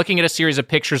house. You're looking at a series of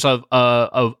pictures of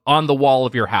on the wall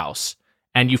of your house,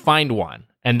 and you find one.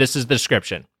 And this is the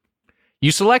description.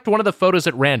 You select one of the photos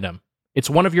at random. It's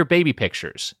one of your baby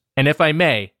pictures. And if I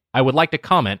may, I would like to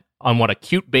comment on what a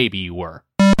cute baby you were.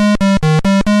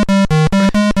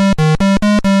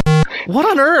 What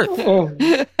on earth?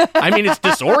 I mean, it's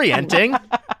disorienting.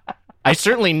 I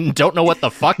certainly don't know what the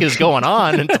fuck is going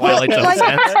on in Twilight Zone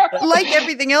sense. Like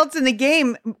everything else in the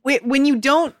game, when you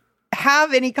don't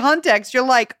have any context, you're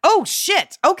like, oh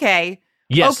shit, okay.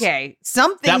 Yes. Okay,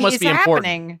 something is happening.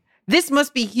 Important. This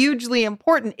must be hugely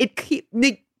important.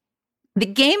 The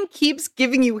game keeps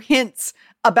giving you hints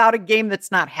about a game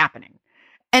that's not happening.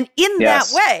 And in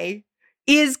that way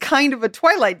is kind of a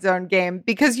Twilight Zone game,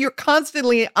 because you're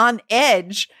constantly on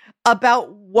edge about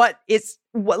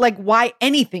why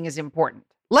anything is important.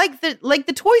 Like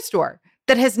the toy store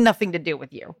that has nothing to do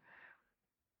with you.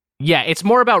 Yeah, it's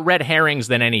more about red herrings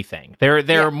than anything.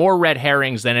 There are more red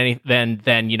herrings than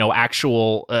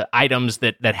actual items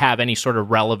that have any sort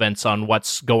of relevance on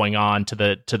what's going on to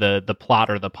the plot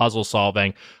or the puzzle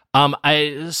solving.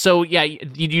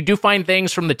 You do find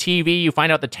things from the TV. You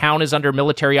find out the town is under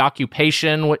military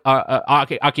occupation,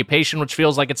 which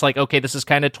feels like it's like, okay, this is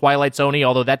kind of Twilight Zone-y,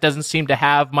 although that doesn't seem to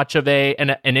have much of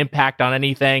an impact on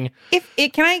anything.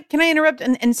 Can I interrupt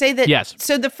and say that? Yes.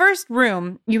 So the first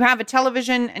room, you have a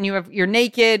television and you're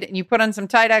naked and you put on some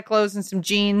tie-dye clothes and some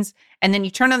jeans, and then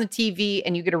you turn on the TV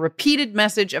and you get a repeated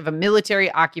message of a military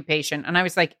occupation. And I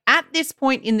was like, at this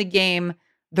point in the game,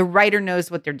 the writer knows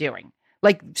what they're doing.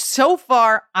 Like, so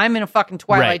far, I'm in a fucking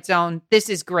Twilight Zone. This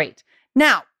is great.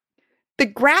 Now, the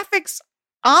graphics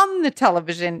on the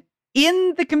television,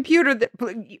 in the computer,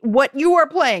 what you are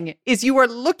playing is you are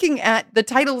looking at the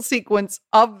title sequence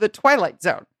of the Twilight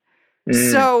Zone.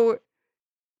 So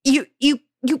you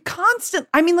constant.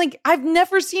 I mean, like, I've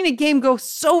never seen a game go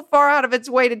so far out of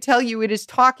its way to tell you it is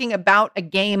talking about a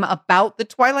game about the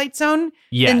Twilight Zone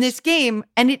in this game,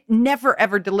 and it never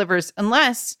ever delivers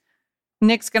unless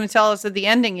Nick's going to tell us that the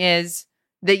ending is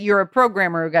that you're a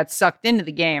programmer who got sucked into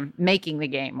the game, making the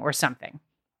game or something.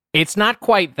 It's not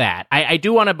quite that. I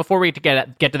do want to, before we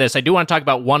get to this, I do want to talk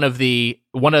about one of the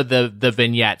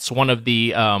vignettes, one of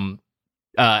the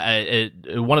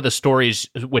stories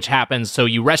which happens. So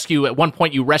at one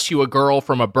point you rescue a girl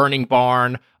from a burning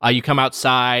barn. You come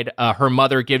outside. Her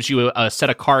mother gives you a set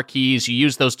of car keys. You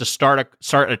use those to start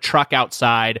a truck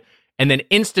outside, and then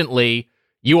instantly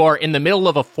you are in the middle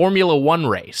of a Formula One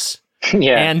race.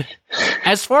 Yeah. And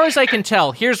as far as I can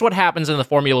tell, here's what happens in the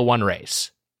Formula One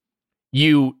race.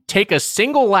 You take a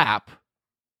single lap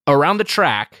around the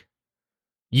track,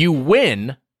 you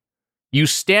win, you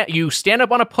stand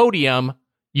up on a podium,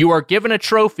 you are given a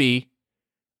trophy,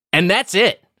 and that's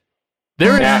it.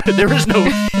 There is no...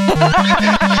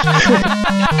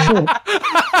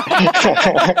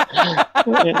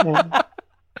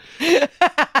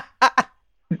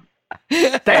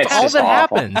 That's all that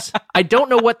happens. I don't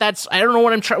know what what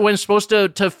I'm supposed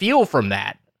to feel from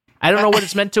that. I don't know what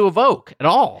it's meant to evoke at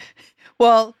all.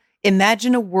 Well,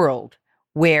 imagine a world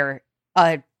where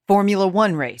a Formula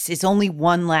One race is only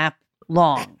one lap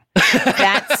long.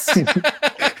 That's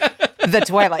the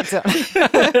Twilight Zone.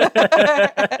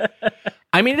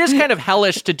 I mean, it is kind of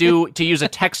hellish to use a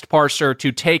text parser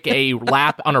to take a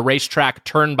lap on a racetrack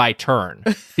turn by turn,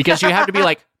 because you have to be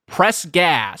like, press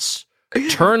gas,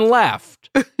 turn left,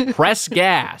 press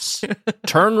gas,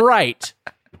 turn right,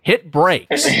 hit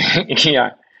brakes.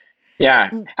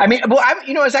 Yeah. I mean, well, I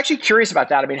was actually curious about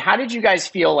that. I mean, how did you guys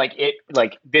feel like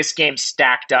this game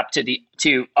stacked up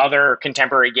to other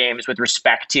contemporary games with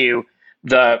respect to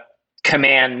the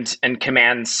command and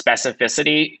command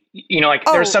specificity?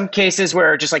 There's some cases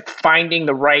where just like finding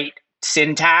the right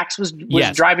syntax was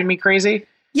driving me crazy.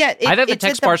 Yeah, I think the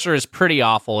text parser is pretty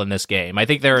awful in this game. I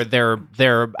think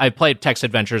I've played text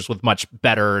adventures with much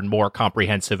better and more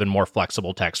comprehensive and more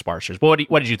flexible text parsers. But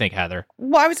what did you think, Heather?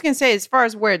 Well, I was going to say, as far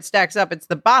as where it stacks up, it's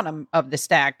the bottom of the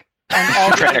stack. And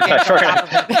all the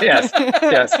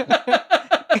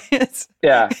Yes.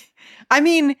 Yeah. I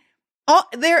mean,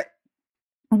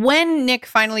 when Nick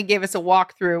finally gave us a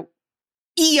walkthrough,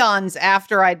 eons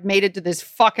after I'd made it to this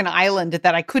fucking island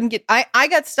that I couldn't get, I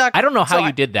got stuck. I don't know how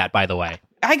you did that, by the way.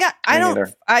 I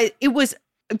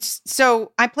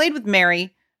played with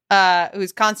Mary,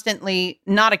 who's constantly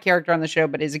not a character on the show,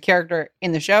 but is a character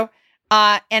in the show.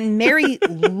 And Mary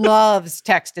loves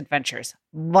text adventures,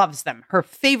 loves them. Her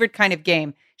favorite kind of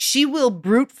game. She will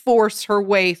brute force her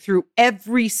way through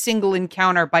every single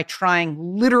encounter by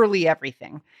trying literally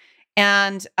everything.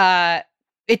 And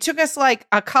it took us like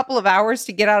a couple of hours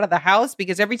to get out of the house,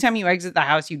 because every time you exit the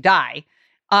house, you die.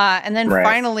 And then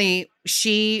finally,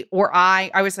 she or I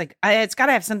was like, it's got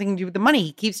to have something to do with the money.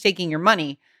 He keeps taking your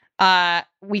money.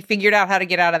 We figured out how to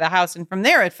get out of the house. And from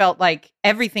there, it felt like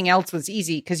everything else was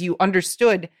easy because you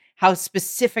understood how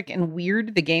specific and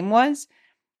weird the game was.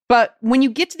 But when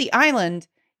you get to the island,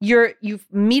 you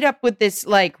meet up with this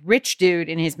like rich dude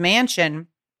in his mansion.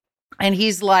 And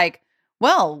he's like,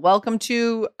 well, welcome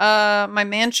to my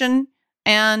mansion.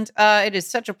 And it is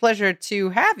such a pleasure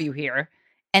to have you here.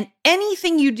 And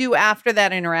anything you do after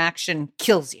that interaction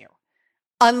kills you,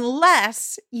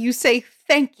 unless you say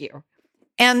thank you.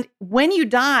 And when you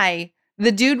die,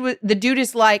 the dude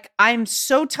is like, I'm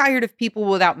so tired of people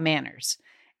without manners.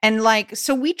 And like,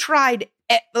 so we tried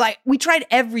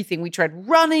everything. We tried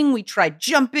running, we tried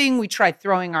jumping, we tried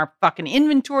throwing our fucking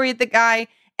inventory at the guy,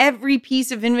 every piece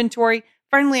of inventory.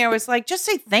 Finally, I was like, just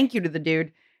say thank you to the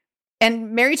dude.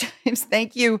 And Mary types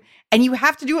thank you. And you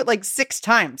have to do it like 6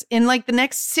 times. In like the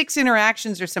next 6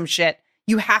 interactions or some shit,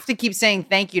 you have to keep saying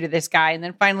thank you to this guy. And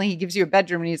then finally he gives you a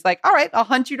bedroom and he's like, all right, I'll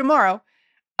hunt you tomorrow.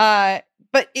 But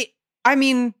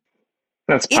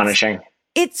that's punishing.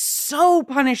 It's so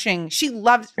punishing. She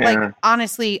loves, like,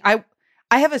 honestly, I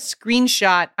have a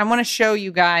screenshot. I want to show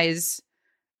you guys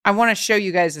a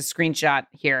screenshot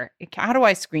here. How do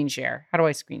I screen share?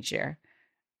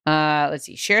 Let's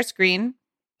see, share screen.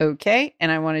 Okay.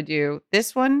 And I want to do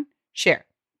this one, share.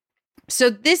 So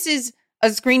this is a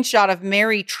screenshot of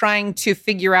Mary trying to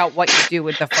figure out what you do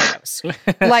with the photos.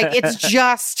 Like, it's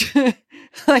just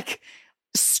like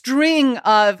string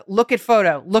of look at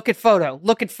photo, look at photo,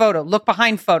 look at photo, look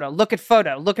behind photo, look at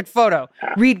photo, look at photo,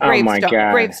 read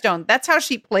gravestone. That's how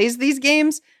she plays these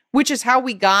games, which is how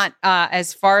we got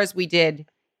as far as we did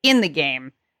in the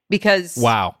game. Because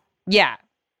wow. Yeah.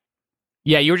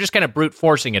 Yeah, you were just kind of brute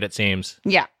forcing it seems.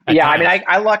 Yeah. Yeah, I mean,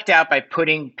 I lucked out by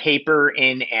putting paper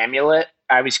in amulet.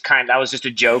 That was just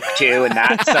a joke too, and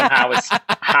that somehow was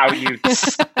how you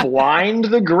blind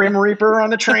the Grim Reaper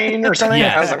on a train or something.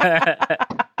 Yes. I was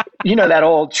like, that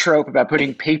old trope about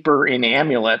putting paper in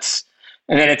amulets.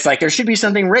 And then it's like, there should be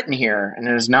something written here, and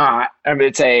there's not. I mean,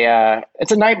 it's a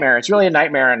nightmare. It's really a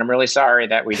nightmare, and I'm really sorry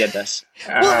that we did this.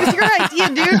 Well, it was your idea,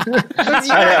 dude. It was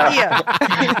your idea.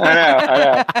 I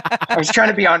know. I was trying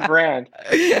to be on brand.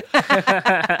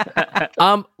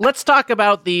 Let's talk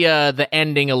about the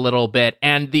ending a little bit.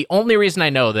 And the only reason I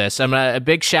know this, a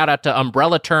big shout out to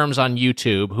Umbrella Terms on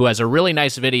YouTube, who has a really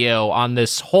nice video on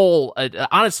this whole,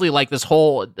 honestly, like this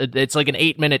whole, it's like an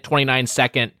 8-minute,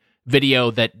 29-second video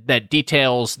that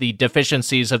details the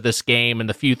deficiencies of this game and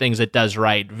the few things it does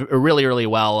right really, really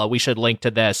well. We should link to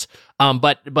this.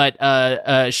 But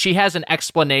she has an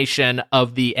explanation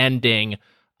of the ending.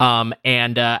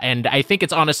 And I think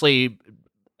it's honestly,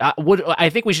 I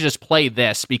think we should just play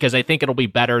this because I think it'll be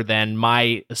better than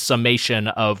my summation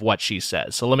of what she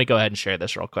says. So let me go ahead and share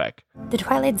this real quick. The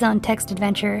Twilight Zone text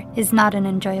adventure is not an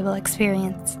enjoyable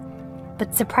experience.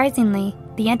 But surprisingly,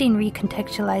 the ending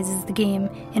recontextualizes the game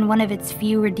in one of its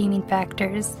few redeeming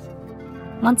factors.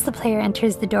 Once the player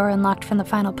enters the door unlocked from the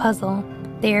final puzzle,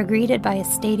 they are greeted by a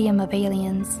stadium of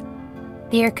aliens.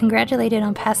 They are congratulated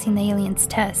on passing the aliens'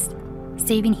 test,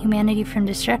 saving humanity from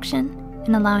destruction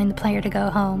and allowing the player to go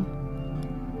home.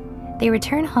 They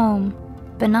return home,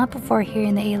 but not before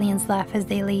hearing the aliens laugh as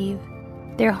they leave.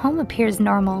 Their home appears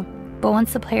normal, but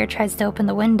once the player tries to open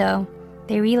the window,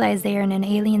 they realize they are in an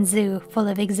alien zoo full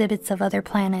of exhibits of other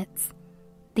planets.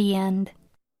 The end.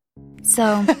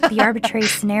 So, the arbitrary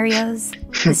scenarios,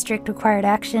 the strict required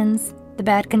actions, the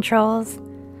bad controls,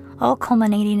 all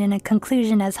culminating in a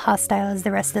conclusion as hostile as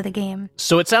the rest of the game.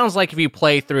 So it sounds like if you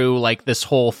play through like this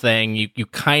whole thing, you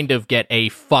kind of get a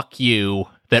fuck you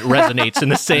that resonates in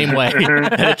the same way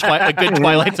that a good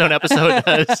Twilight Zone episode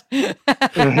does.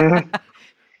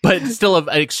 But still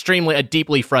a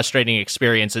deeply frustrating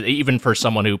experience, even for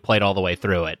someone who played all the way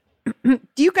through it.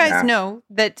 Do you guys know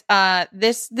that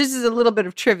this is a little bit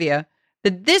of trivia,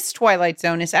 that this Twilight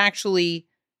Zone is actually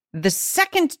the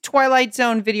second Twilight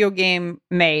Zone video game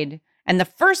made, and the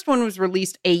first one was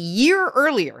released a year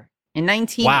earlier in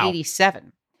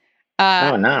 1987.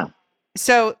 Wow. Oh no.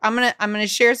 So I'm gonna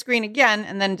share screen again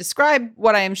and then describe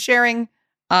what I am sharing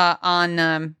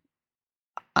on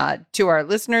to our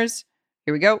listeners.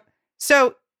 Here we go.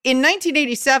 So in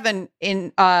 1987,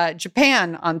 in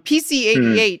Japan, on PC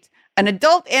 88, an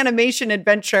adult animation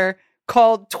adventure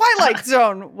called Twilight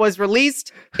Zone was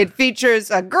released. It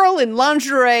features a girl in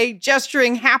lingerie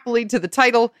gesturing happily to the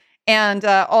title, and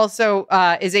also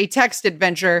is a text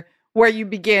adventure where you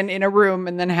begin in a room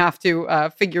and then have to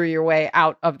figure your way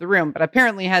out of the room. But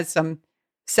apparently has some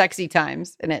sexy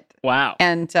times in it. Wow.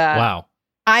 And wow.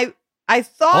 I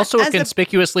thought also a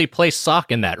conspicuously placed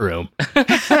sock in that room.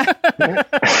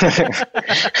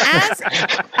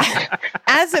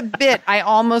 as a bit, I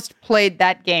almost played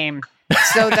that game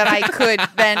so that I could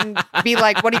then be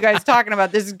like, what are you guys talking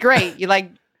about? This is great. You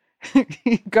like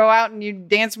go out and you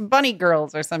dance with bunny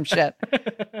girls or some shit.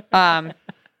 But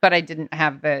I didn't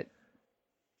have the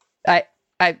I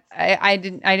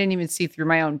didn't even see through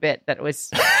my own bit that it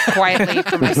was quietly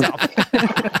for myself.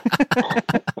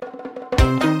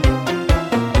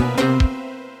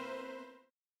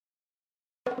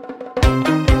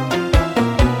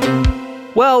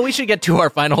 Well, we should get to our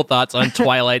final thoughts on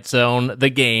Twilight Zone, the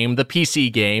game, the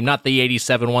PC game, not the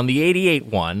 87 one, the 88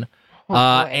 one.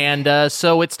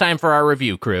 So it's time for our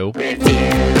review, crew.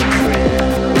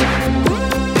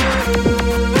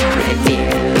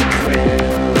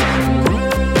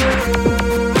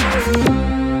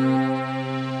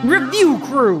 Review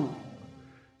crew.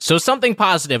 So something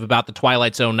positive about the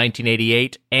Twilight Zone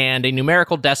 1988 and a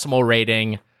numerical decimal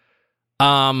rating.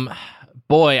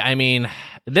 Boy, I mean,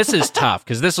 this is tough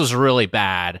because this was really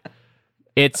bad.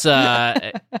 It's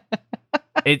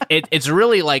it's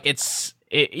really like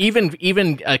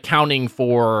even accounting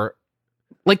for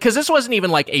like, because this wasn't even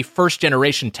like a first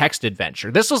generation text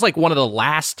adventure. This was like one of the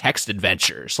last text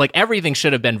adventures. Like everything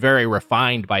should have been very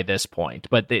refined by this point,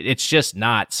 but it's just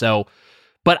not. So,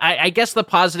 but I guess the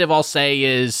positive I'll say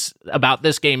is about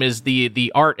this game is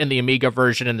the art in the Amiga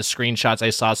version and the screenshots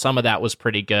I saw. Some of that was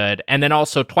pretty good, and then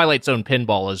also Twilight Zone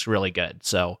Pinball is really good.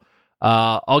 So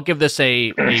I'll give this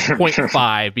a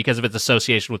 0.5 because of its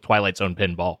association with Twilight Zone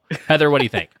Pinball. Heather, what do you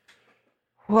think?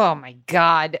 Oh my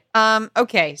God.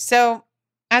 Okay, so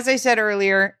as I said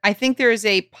earlier, I think there is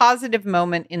a positive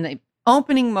moment in the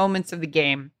opening moments of the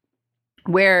game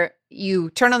where you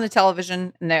turn on the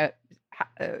television and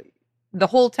the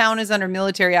whole town is under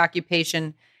military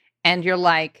occupation, and you're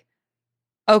like,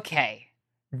 okay,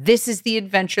 this is the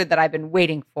adventure that I've been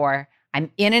waiting for. I'm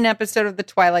in an episode of the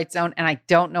Twilight Zone, and I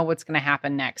don't know what's going to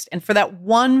happen next. And for that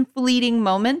one fleeting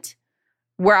moment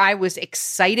where I was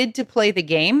excited to play the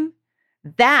game,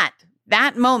 that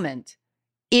moment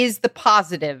is the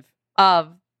positive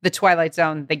of the Twilight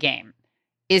Zone, the game,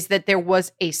 is that there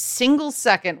was a single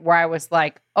second where I was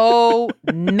like, oh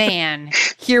man,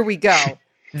 here we go.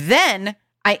 Then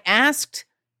I asked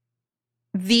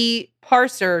the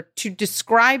parser to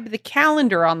describe the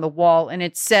calendar on the wall, and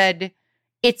it said,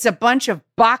 it's a bunch of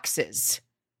boxes,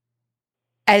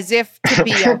 as if to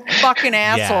be a fucking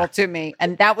asshole to me.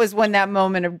 And that was when that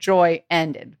moment of joy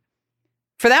ended.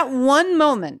 For that one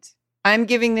moment, I'm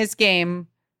giving this game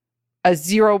a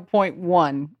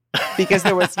 0.1 because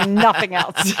there was nothing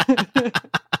else.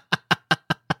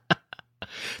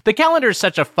 The calendar is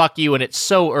such a fuck you, and it's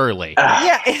so early.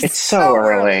 It's so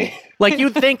early. Like,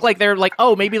 you'd think, like, they're like,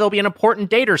 oh, maybe there'll be an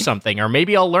important date or something, or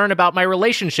maybe I'll learn about my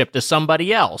relationship to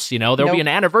somebody else. You know, there'll be an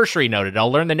anniversary noted.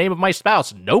 I'll learn the name of my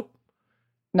spouse. Nope.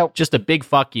 Just a big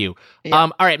fuck you. Yeah.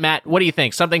 All right, Matt, what do you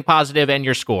think? Something positive and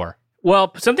your score.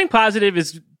 Well, something positive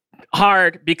is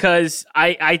hard because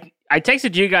I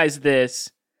texted you guys this.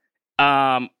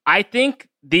 I think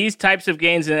these types of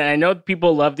games, and I know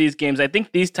people love these games, I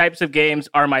think these types of games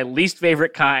are my least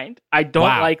favorite kind. I don't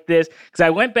like this, because I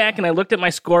went back and I looked at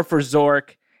my score for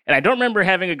Zork, and I don't remember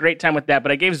having a great time with that,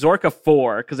 but I gave Zork a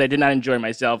 4 because I did not enjoy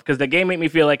myself, because the game made me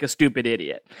feel like a stupid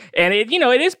idiot. And it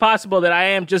is possible that I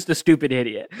am just a stupid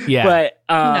idiot. Yeah. But,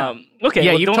 okay.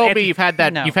 Yeah, you've told me you've had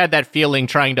that feeling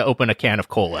trying to open a can of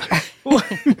cola.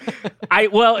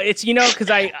 It's,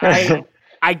 because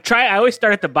I always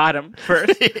start at the bottom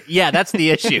first. Yeah, that's the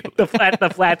issue. the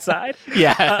flat side.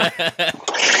 Yeah.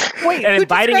 Wait, and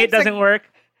biting it doesn't work.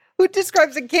 Who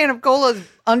describes a can of cola's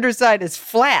underside as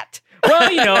flat?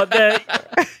 Well,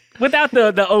 without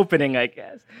the opening, I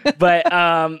guess. But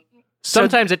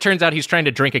sometimes it turns out he's trying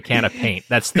to drink a can of paint.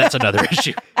 That's another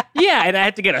issue. Yeah, and I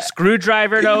had to get a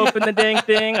screwdriver to open the dang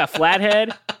thing, a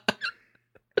flathead.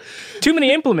 Too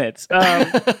many implements.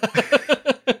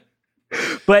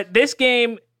 But this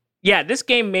game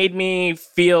made me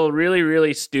feel really,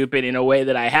 really stupid in a way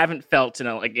that I haven't felt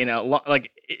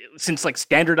since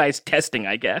standardized testing,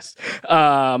 I guess.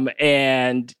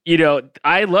 And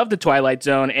I love the Twilight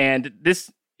Zone, and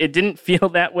it didn't feel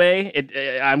that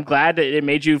way. I'm glad that it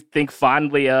made you think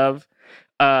fondly of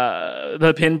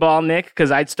the pinball, Nick,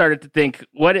 because I'd started to think,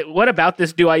 what about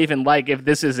this do I even like if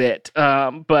this is it?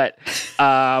 But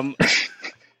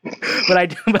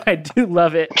I do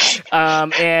love it.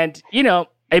 And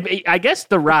I guess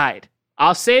the ride.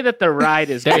 I'll say that the ride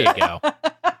is there. You go.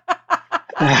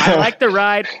 I like the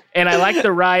ride, and I like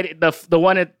the ride, the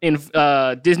one in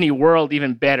Disney World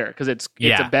even better because it's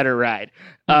a better ride.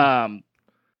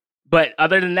 But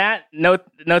other than that, no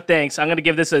thanks. I'm gonna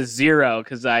give this a 0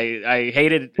 because I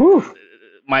hated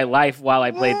my life while I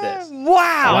played this.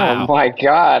 Wow. Oh my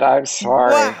God, I'm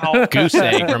sorry. Wow. Goose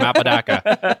egg from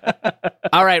Apodaca.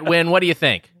 All right, Win, what do you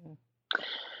think?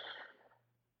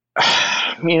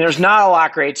 I mean, there's not a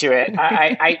lot great to it.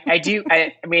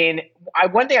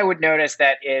 One thing I would notice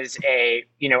that is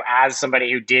as somebody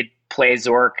who did play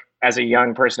Zork as a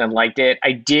young person and liked it,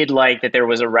 I did like that there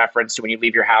was a reference to when you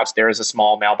leave your house, there is a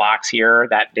small mailbox here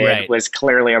that was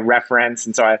clearly a reference.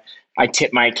 And so I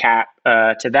tip my cap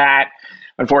to that.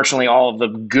 Unfortunately, all of the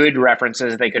good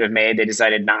references they could have made, they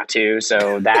decided not to.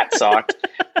 So that sucked.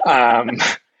 I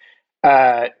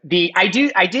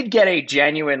did get a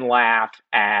genuine laugh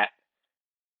at,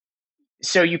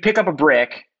 so you pick up a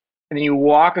brick and then you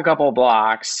walk a couple of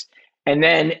blocks and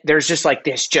then there's just like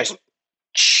this just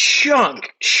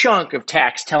chunk of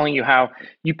text telling you how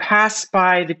you pass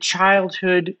by the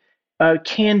childhood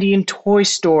candy and toy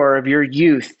store of your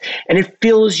youth and it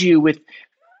fills you with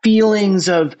feelings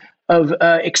of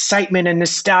excitement and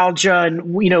nostalgia and,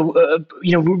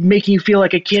 making you feel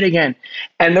like a kid again.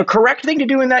 And the correct thing to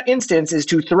do in that instance is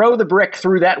to throw the brick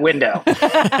through that window.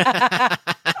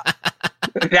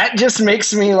 That just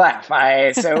makes me laugh.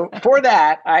 So for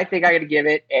that, I think I'm going to give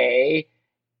it a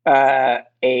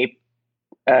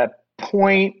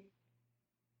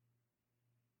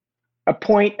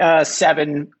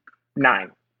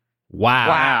 0.79.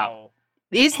 Wow.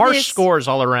 Harsh scores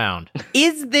all around.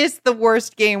 Is this the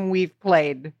worst game we've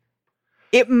played?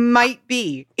 It might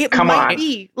be. It might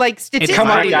be. Like,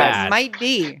 statistically, it might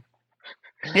be.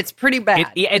 It's pretty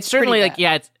bad. It's certainly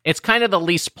it's kind of the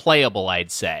least playable,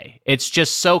 I'd say. It's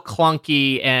just so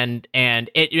clunky and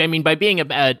by being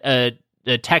a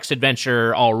text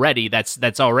adventure already,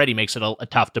 that's already makes it a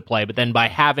tough to play. But then by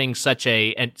having such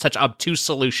obtuse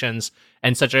solutions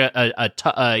and such a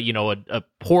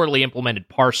poorly implemented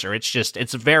parser,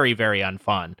 it's very, very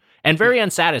unfun and very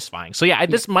unsatisfying. So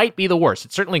this might be the worst.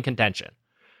 It's certainly in contention.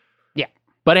 Yeah.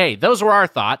 But hey, those were our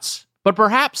thoughts. But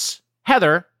perhaps,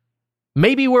 Heather,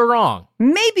 maybe we're wrong.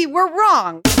 Maybe we're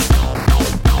wrong.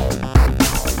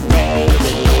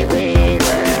 Maybe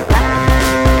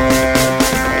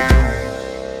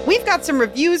got some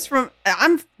reviews from.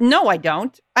 No, I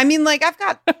don't. I mean, like I've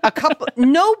got a couple.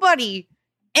 Nobody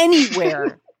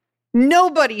anywhere.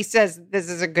 Nobody says this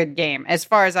is a good game, as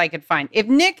far as I could find. If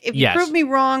you prove me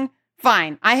wrong,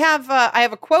 fine. I have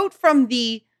a quote from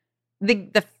the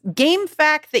game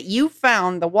fact that you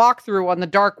found, the walkthrough on the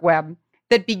dark web,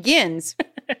 that begins,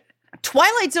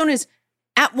 Twilight Zone is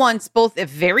at once both a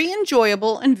very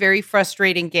enjoyable and very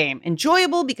frustrating game.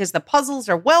 Enjoyable because the puzzles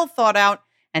are well thought out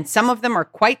and some of them are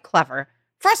quite clever.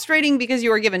 Frustrating because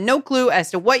you are given no clue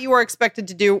as to what you are expected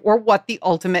to do or what the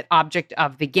ultimate object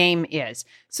of the game is.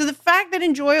 So the fact that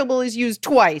enjoyable is used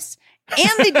twice and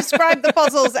they describe the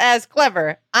puzzles as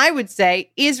clever, I would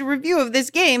say, is a review of this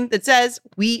game that says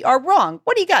we are wrong.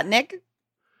 What do you got, Nick?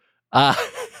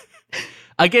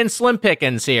 Again, slim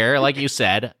pickings here, like you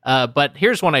said. But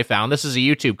here's one I found. This is a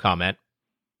YouTube comment.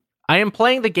 I am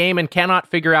playing the game and cannot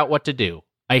figure out what to do.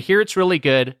 I hear it's really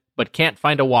good, but can't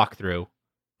find a walkthrough.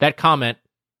 That comment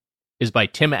is by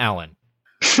Tim Allen.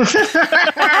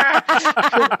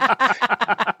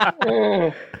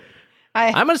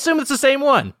 I'm gonna assume it's the same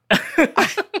one.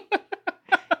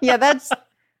 Yeah,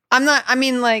 I'm not. I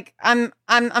mean, like, I'm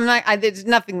not. There's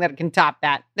nothing that can top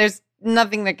that. There's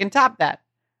nothing that can top that.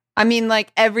 I mean,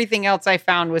 like, everything else I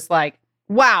found was like,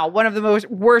 wow, one of the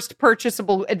worst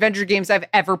purchasable adventure games I've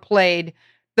ever played.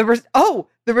 The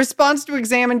response to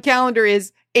Examine Calendar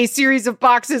is a series of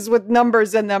boxes with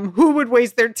numbers in them. Who would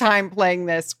waste their time playing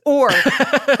this? Or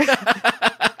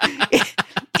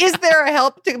is there a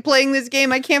help to playing this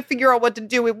game? I can't figure out what to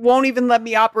do. It won't even let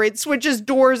me operate switches,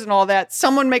 doors, and all that.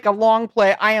 Someone make a long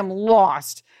play. I am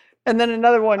lost. And then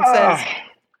another one says,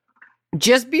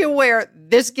 just be aware,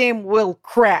 this game will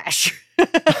crash.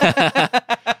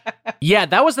 Yeah,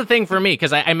 that was the thing for me,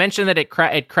 because I mentioned that it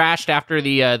crashed after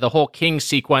the whole king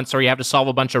sequence where you have to solve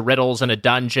a bunch of riddles in a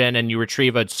dungeon and you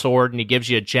retrieve a sword and he gives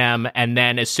you a gem, and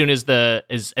then as soon as I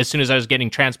was getting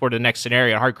transported to the next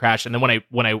scenario, it hard crashed, and then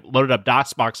when I loaded up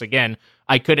DOSBox again,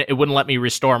 it wouldn't let me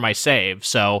restore my save,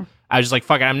 so I was just like,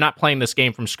 fuck it, I'm not playing this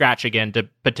game from scratch again to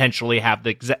potentially have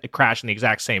the crash in the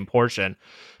exact same portion.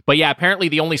 But yeah, apparently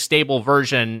the only stable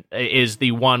version is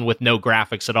the one with no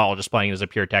graphics at all, just playing it as a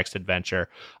pure text adventure.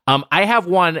 I have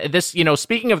one,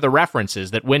 speaking of the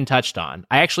references that Win touched on,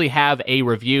 I actually have a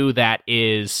review that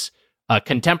is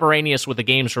contemporaneous with the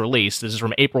game's release. This is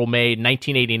from May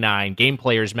 1989, Game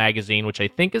Players magazine, which I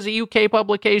think is a UK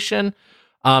publication,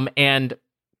 and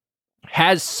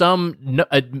has some,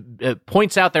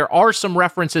 points out there are some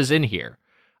references in here.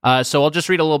 So I'll just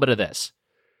read a little bit of this.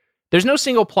 There's no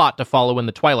single plot to follow in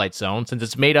the Twilight Zone since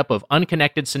it's made up of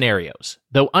unconnected scenarios.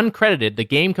 Though uncredited, the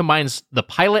game combines the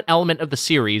pilot element of the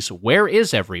series, Where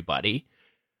Is Everybody?,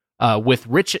 with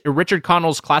Richard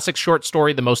Connell's classic short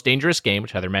story, The Most Dangerous Game,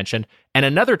 which Heather mentioned, and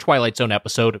another Twilight Zone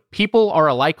episode, People Are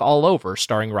Alike All Over,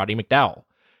 starring Roddy McDowall.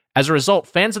 As a result,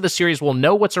 fans of the series will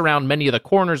know what's around many of the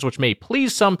corners, which may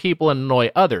please some people and annoy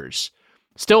others.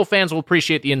 Still, fans will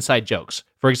appreciate the inside jokes.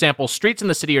 For example, streets in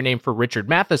the city are named for Richard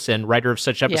Matheson, writer of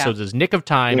such episodes as Nick of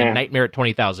Time and Nightmare at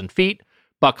 20,000 Feet,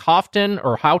 Buck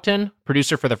Houghton,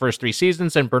 producer for the first 3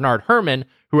 seasons, and Bernard Herrmann,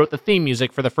 who wrote the theme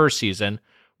music for the first season.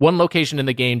 One location in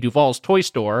the game, Duvall's Toy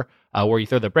Store, where you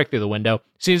throw the brick through the window,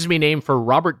 seems to be named for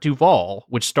Robert Duvall,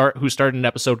 who starred in an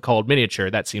episode called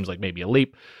Miniature. That seems like maybe a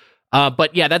leap.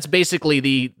 But yeah, that's basically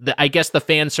the I guess the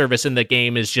fan service in the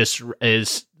game is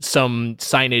some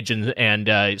signage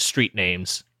and street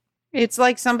names. It's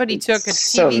like somebody took a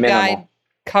TV Guide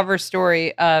cover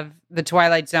story of the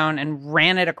Twilight Zone and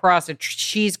ran it across a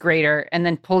cheese grater and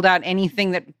then pulled out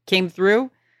anything that came through.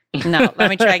 No, let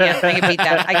me try again. I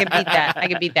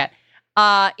can beat that.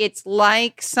 It's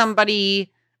like somebody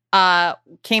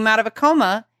came out of a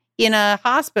coma in a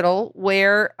hospital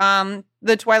where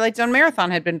the Twilight Zone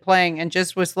marathon had been playing and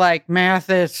just was like,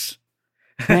 Mathis.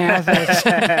 Does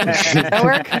that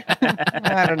work?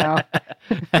 I don't know.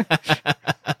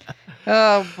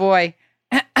 Oh boy.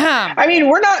 I mean,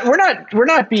 we're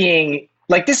not being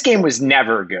like, this game was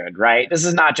never good, right? This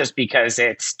is not just because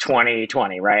it's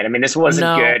 2020, right? I mean, this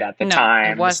wasn't good at the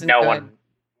time. It wasn't good.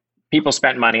 People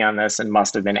spent money on this and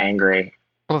must have been angry.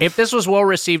 If this was well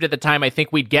received at the time, I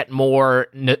think we'd get more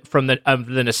from the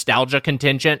nostalgia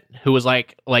contingent, who was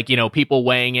like people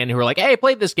weighing in who were like, "Hey, I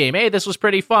played this game. Hey, this was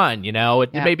pretty fun."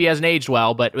 It maybe hasn't aged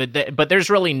well, but there's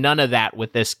really none of that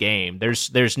with this game.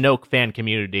 There's no fan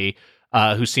community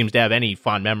who seems to have any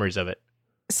fond memories of it.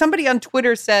 Somebody on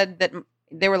Twitter said that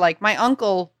they were like, my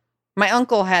uncle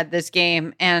had this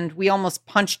game and we almost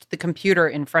punched the computer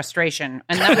in frustration,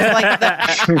 and that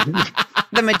was like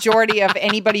the majority of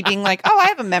anybody being like, oh, I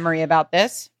have a memory about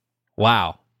this.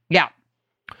 Wow. Yeah.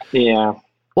 Yeah.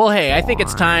 Well, hey, I think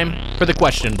it's time for the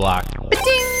question block.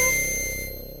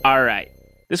 All right.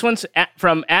 This one's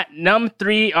from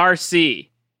 @num3rc.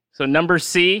 So number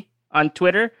C on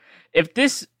Twitter.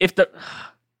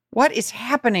 What is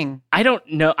happening? I don't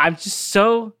know.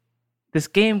 This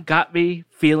game got me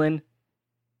feeling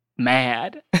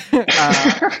mad.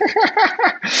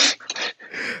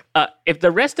 If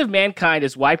the rest of mankind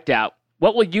is wiped out,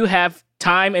 what will you have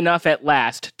time enough at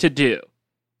last to do?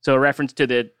 So a reference to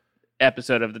the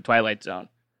episode of the Twilight Zone.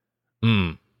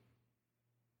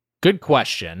 Good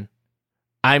question.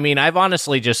 I mean, I've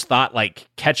honestly just thought like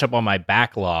catch up on my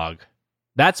backlog.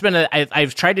 That's been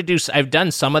I've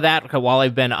done some of that while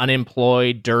I've been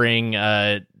unemployed during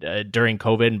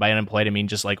COVID, and by unemployed I mean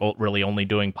just like really only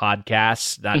doing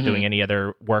podcasts, not doing any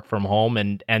other work from home,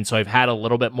 and so I've had a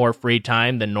little bit more free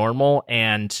time than normal,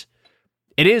 and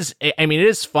it is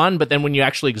fun, but then when you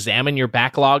actually examine your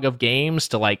backlog of games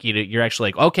to like you're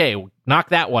actually like, okay, knock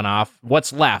that one off,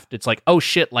 what's left? It's like, oh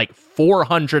shit, like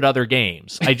 400 other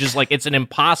games. I just like, it's an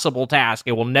impossible task.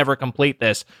 I will never complete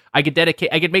this. I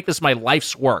could make this my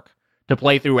life's work to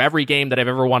play through every game that I've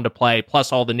ever wanted to play,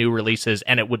 plus all the new releases,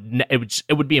 and it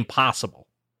would be impossible.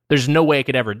 There's no way I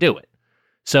could ever do it.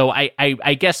 So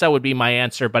I guess that would be my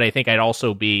answer, but I think I'd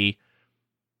also be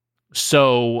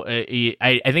so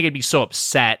I think I'd be so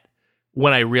upset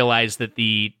when I realized that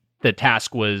the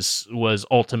task was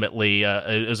ultimately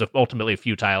a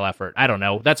futile effort. I don't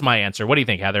know. That's my answer. What do you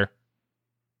think, Heather?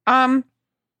 I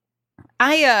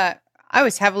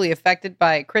was heavily affected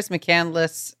by Chris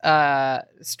McCandless'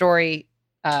 story,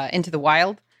 Into the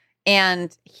Wild,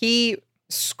 and he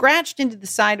scratched into the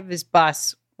side of his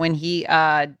bus when he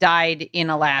died in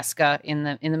Alaska in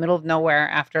the middle of nowhere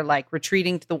after like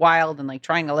retreating to the wild and like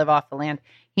trying to live off the land.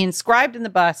 He inscribed in the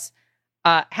bus,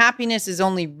 happiness is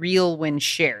only real when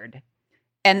shared.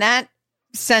 And that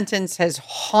sentence has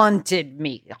haunted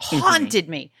me.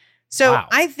 So wow.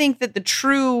 I think that the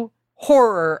true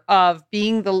horror of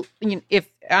being if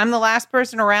I'm the last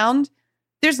person around,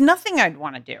 there's nothing I'd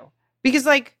want to do, because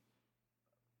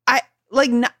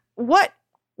what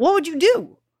would you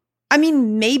do? I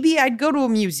mean, maybe I'd go to a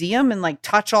museum and like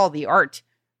touch all the art,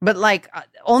 but like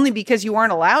only because you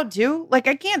aren't allowed to. Like,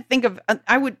 I can't think of,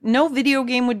 no video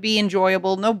game would be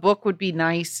enjoyable. No book would be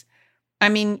nice. I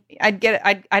mean,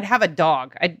 I'd have a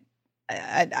dog.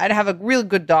 I'd have a real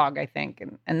good dog, I think.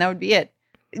 And that would be it.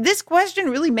 This question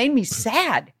really made me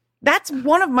sad. That's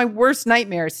one of my worst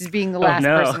nightmares, is being the last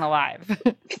person alive.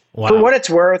 Wow. For what it's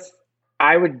worth,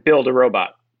 I would build a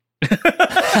robot.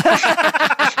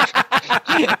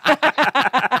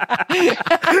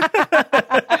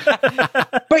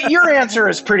 But your answer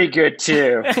is pretty good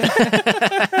too.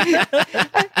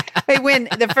 Hey, Win,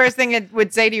 the first thing it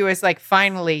would say to you is like,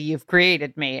 finally, you've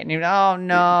created me. And you're, oh,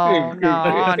 no.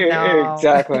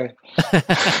 Exactly.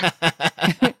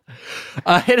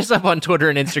 Hit us up on Twitter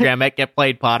and Instagram at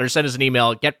GetPlayedPod, or send us an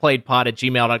email at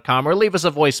getplayedpod@gmail.com, or leave us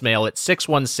a voicemail at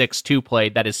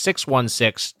 616-2PLAYED. That is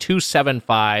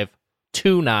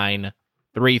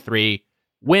 616-275-2933.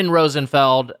 Win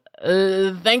Rosenfeld,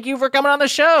 thank you for coming on the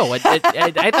show. I thought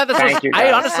this was,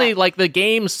 I honestly, like, the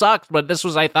game sucked, but this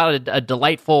was, I thought, a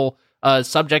delightful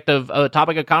topic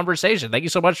of conversation. Thank you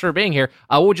so much for being here.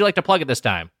 What would you like to plug at this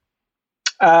time?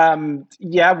 Watch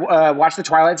The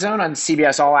Twilight Zone on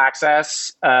CBS All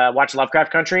Access. Watch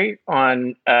Lovecraft Country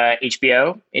on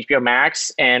HBO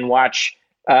Max, and watch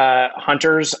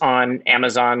Hunters on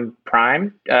Amazon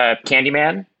Prime.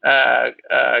 Candyman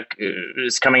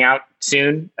is coming out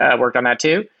soon. Worked on that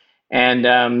too, and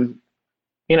I don't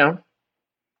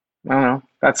know.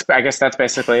 I guess that's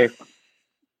basically.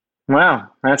 Wow,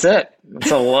 that's it.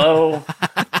 It's a low.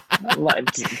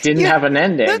 Didn't have an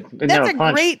ending.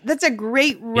 That's a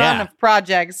great run of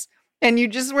projects, and you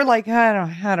just were like, I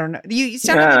don't know. You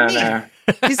sounded like me.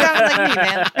 You sounded like me,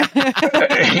 man.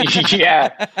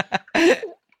 Yeah.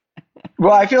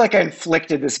 Well, I feel like I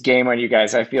inflicted this game on you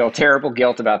guys. I feel terrible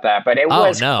guilt about that, but it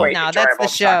was quite enjoyable. That's the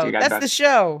show. That's the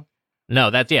show.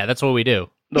 No, that's what we do.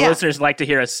 The listeners like to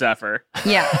hear us suffer.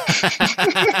 Yeah.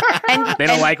 They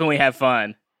don't like when we have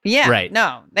fun. Yeah. Right.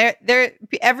 No, they're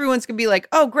everyone's gonna be like,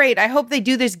 oh, great. I hope they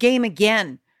do this game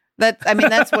again.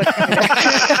 That's what.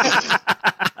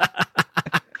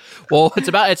 Well,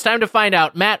 it's time to find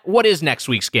out. Matt, what is next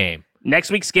week's game?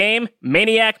 Next week's game,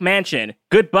 Maniac Mansion.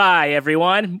 Goodbye,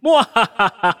 everyone.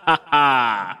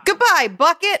 Goodbye,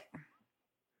 Bucket.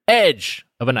 Edge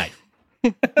of a knife.